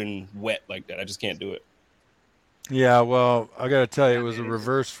cold and wet like that. I just can't do it. Yeah, well, I got to tell you, it was a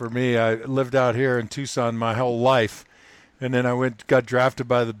reverse for me. I lived out here in Tucson my whole life, and then got drafted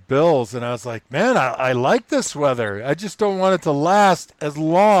by the Bills, and I was like, man, I like this weather. I just don't want it to last as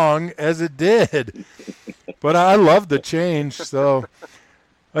long as it did. But I love the change. So,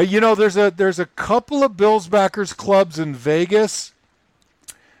 there's a couple of Bills backers clubs in Vegas.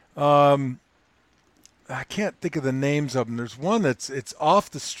 I can't think of the names of them. There's one it's off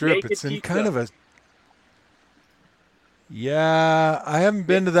the strip. Naked It's in Pizza. kind of a. Yeah, I haven't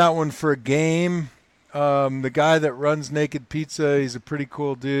been to that one for a game. The guy that runs Naked Pizza, he's a pretty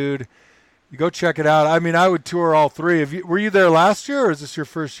cool dude. You go check it out. I mean, I would tour all three. Were you there last year, or is this your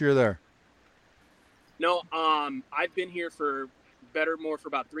first year there? No, I've been here for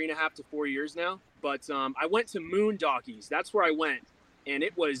about 3.5 to 4 years now. But I went to Moon Doggies. That's where I went, and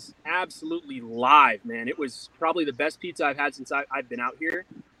it was absolutely live, man. It was probably the best pizza I've had since I've been out here.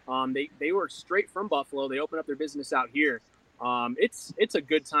 They were straight from Buffalo. They opened up their business out here. It's a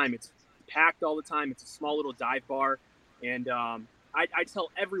good time. It's packed all the time. It's a small little dive bar, and I tell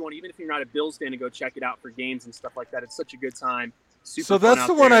everyone, even if you're not a Bills fan, to go check it out for games and stuff like that. It's such a good time. Super So fun that's out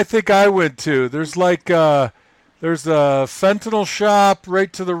the one there. I think I went to. There's there's a fentanyl shop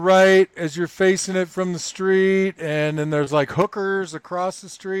right to the right as you're facing it from the street, and then there's like hookers across the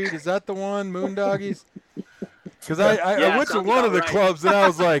street. Is that the one, Moondoggies? Because I went to sounds one about of the right. clubs, and I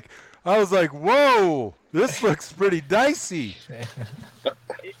was like, whoa, this looks pretty dicey.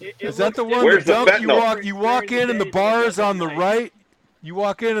 It Is that looks the one? Where's The the dump? fentanyl? You walk in, and the bar is on the right. You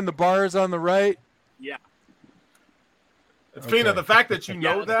walk in, and the bar is on the right. Yeah. Fina, the fact that you Yeah,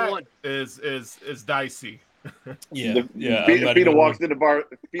 know that's the that one. is dicey. Yeah. Fina walks in the bar.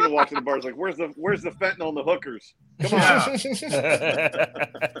 Fina walks in the bar. Is like, where's the fentanyl and the hookers? Come on.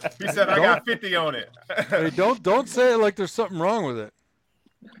 He said, "I got 50 on it." Hey, don't say it like there's something wrong with it.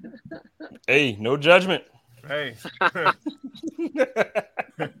 Hey, no judgment. Hey,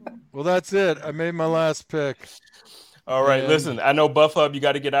 Well, that's it. I made my last pick. All right, And- listen, I know Buff Hub, you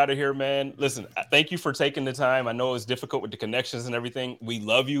got to get out of here, man. Listen, thank you for taking the time. I know it's difficult with the connections and everything. We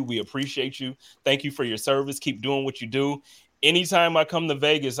love you. We appreciate you. Thank you for your service. Keep doing what you do. Anytime I come to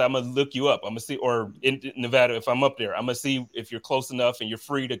Vegas, I'm going to look you up. I'm going to see, or in Nevada, if I'm up there, I'm going to see if you're close enough and you're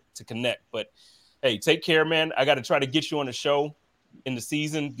free to connect. But, hey, take care, man. I got to try to get you on the show in the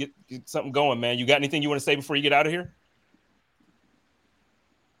season, get something going, man. You got anything you want to say before you get out of here?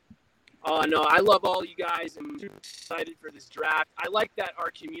 No, I love all you guys. I'm super excited for this draft. I like that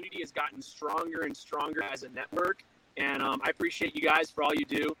our community has gotten stronger and stronger as a network, and I appreciate you guys for all you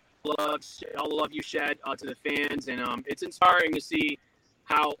do. All the love you shed to the fans, and it's inspiring to see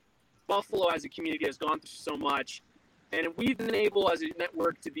how Buffalo as a community has gone through so much, and we've been able as a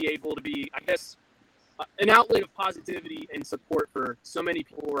network to be able to be, I guess, an outlet of positivity and support for so many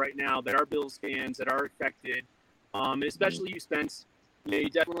people right now that are Bills fans, that are affected, and especially you, Spence.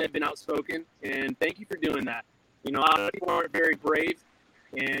 You definitely have been outspoken, and thank you for doing that. A lot of people aren't very brave,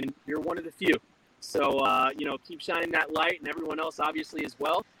 and you're one of the few. So, keep shining that light, and everyone else obviously as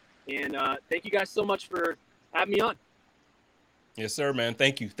well. And thank you guys so much for having me on. Yes, sir, man.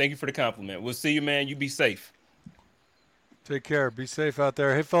 Thank you. Thank you for the compliment. We'll see you, man. You be safe. Take care. Be safe out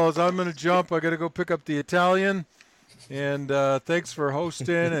there. Hey, fellas, I'm going to jump. I got to go pick up the Italian. And thanks for hosting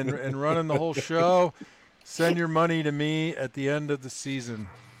and running the whole show. Send your money to me at the end of the season.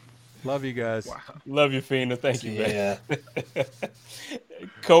 Love you guys. wow. Love you, Fina. Thank you, man. Yeah.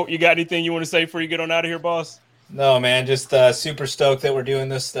 Colt, you got anything you want to say before you get on out of here, boss? No, man, just super stoked that we're doing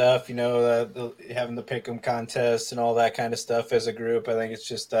this stuff, having the pick'em contest and all that kind of stuff as a group. I think it's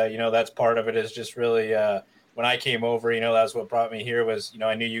just, that's part of it is just really when I came over, that's what brought me here was,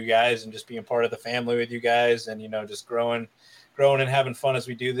 I knew you guys and just being part of the family with you guys and, just growing and having fun as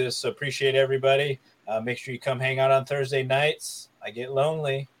we do this. So appreciate everybody. Make sure you come hang out on Thursday nights. I get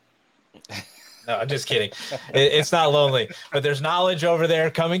lonely. No, I'm just kidding. It's not lonely, but there's knowledge over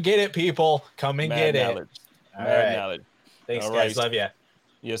there. Come and get it, people. Come and Mad get knowledge. it. All Mad right. knowledge. Thanks, All guys. right. Love you.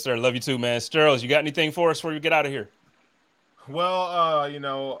 Yes, sir. Love you too, man. Sterles, you got anything for us before we get out of here?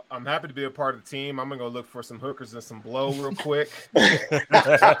 Well, I'm happy to be a part of the team. I'm gonna go look for some hookers and some blow real quick,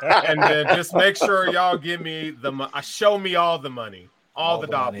 and then just make sure y'all give me show me all the money, all the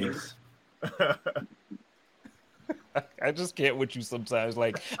dollars. I just can't with you sometimes.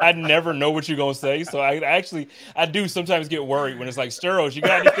 Like, I never know what you're going to say. So I do sometimes get worried when it's like, Sterles, you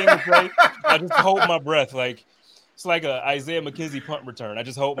got anything to say? I just hold my breath. Like, it's like a Isaiah McKenzie punt return. I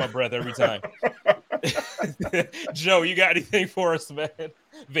just hold my breath every time. Joe, you got anything for us, man?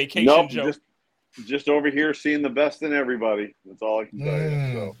 Vacation, Nope, Joe. just over here seeing the best in everybody. That's all I can tell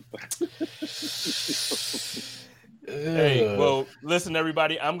you. So. Hey, well, listen,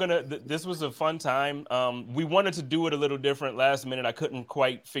 everybody. This was a fun time. We wanted to do it a little different last minute. I couldn't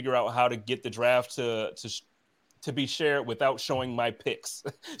quite figure out how to get the draft to be shared without showing my picks,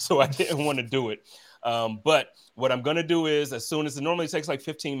 so I didn't want to do it. But what I'm gonna do is, as soon as it normally takes like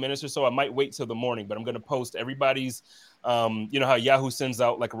 15 minutes or so, I might wait till the morning. But I'm gonna post everybody's. You know how Yahoo sends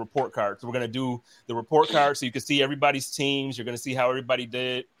out like a report card. So we're gonna do the report card so you can see everybody's teams. You're gonna see how everybody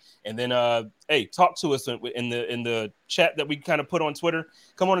did. And then, hey, talk to us in the chat that we kind of put on Twitter.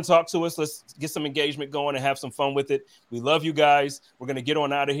 Come on and talk to us. Let's get some engagement going and have some fun with it. We love you guys. We're going to get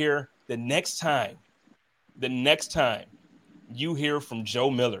on out of here. The next time you hear from Joe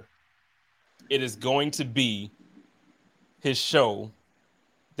Miller, it is going to be his show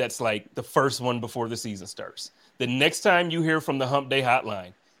that's like the first one before the season starts. The next time you hear from the Hump Day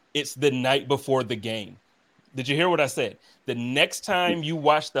Hotline, it's the night before the game. Did you hear what I said? The next time you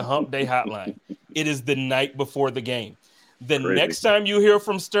watch the Hump Day Hotline, it is the night before the game. The next time you hear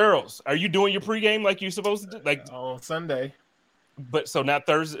from Sterles, are you doing your pregame like you're supposed to do? Like on Sunday. But so not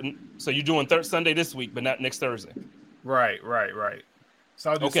Thursday. So you're doing Sunday this week, but not next Thursday. Right.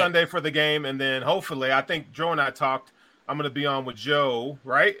 So I'll do Sunday for the game, and then hopefully, I think Joe and I talked. I'm going to be on with Joe.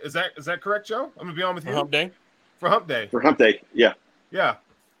 Right? Is that correct, Joe? I'm going to be on with you for Hump Day. For Hump Day. For Hump Day. Yeah. Yeah.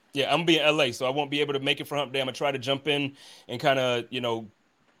 Yeah, I'm gonna be in LA, so I won't be able to make it for Hump Day. I'm gonna try to jump in and kind of,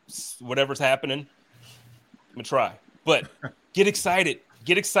 whatever's happening. I'm gonna try, but get excited.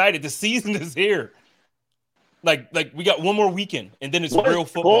 The season is here. Like we got one more weekend, and then it's real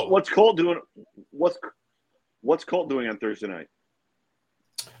football. What's Colt doing? What's Colt doing on Thursday night?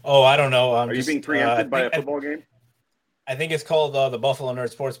 Oh, I don't know. Are you being preempted by a football game? I think it's called the Buffalo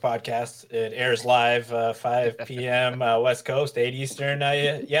Nerd Sports Podcast. It airs live 5 p.m. West Coast, 8 Eastern.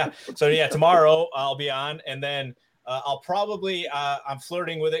 Yeah. So, tomorrow I'll be on. And then I'll probably I'm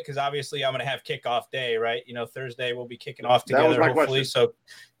flirting with it because obviously I'm going to have kickoff day, right? Thursday we'll be kicking off together, hopefully. Question. So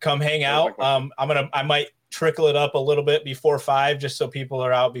come hang out. I might trickle it up a little bit before 5 just so people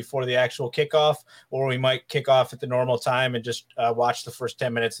are out before the actual kickoff, or we might kick off at the normal time and just watch the first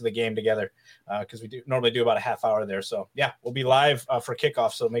 10 minutes of the game together because we normally do about a half hour there. So we'll be live for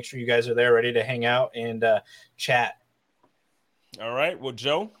kickoff, so make sure you guys are there ready to hang out and chat. All right, well,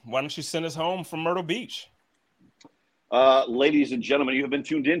 Joe, why don't you send us home from Myrtle Beach? Ladies and gentlemen, you have been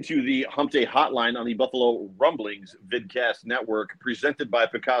tuned into the Hump Day Hotline on the Buffalo Rumblings Vidcast Network, presented by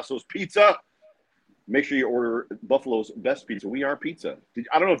Picasso's Pizza. Make sure you order Buffalo's best pizza. We are pizza.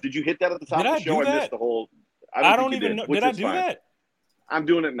 I don't know if did you hit that at the top of the show? I missed the whole. I don't even know. Did I do that? I'm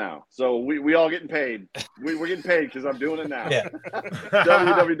doing it now. So we all getting paid. We're getting paid because I'm doing it now. Yeah.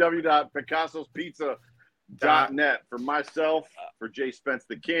 www.picassospizza.net for myself, for Jay Spence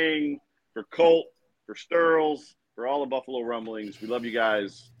the King, for Colt, for Sterles, for all the Buffalo Rumblings. We love you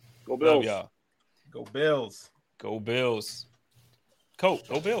guys. Go Bills. Love y'all. Go Bills. Go Bills. Colt,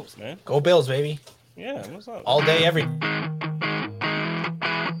 go Bills, man. Go Bills, baby. Yeah, what's up? All day, every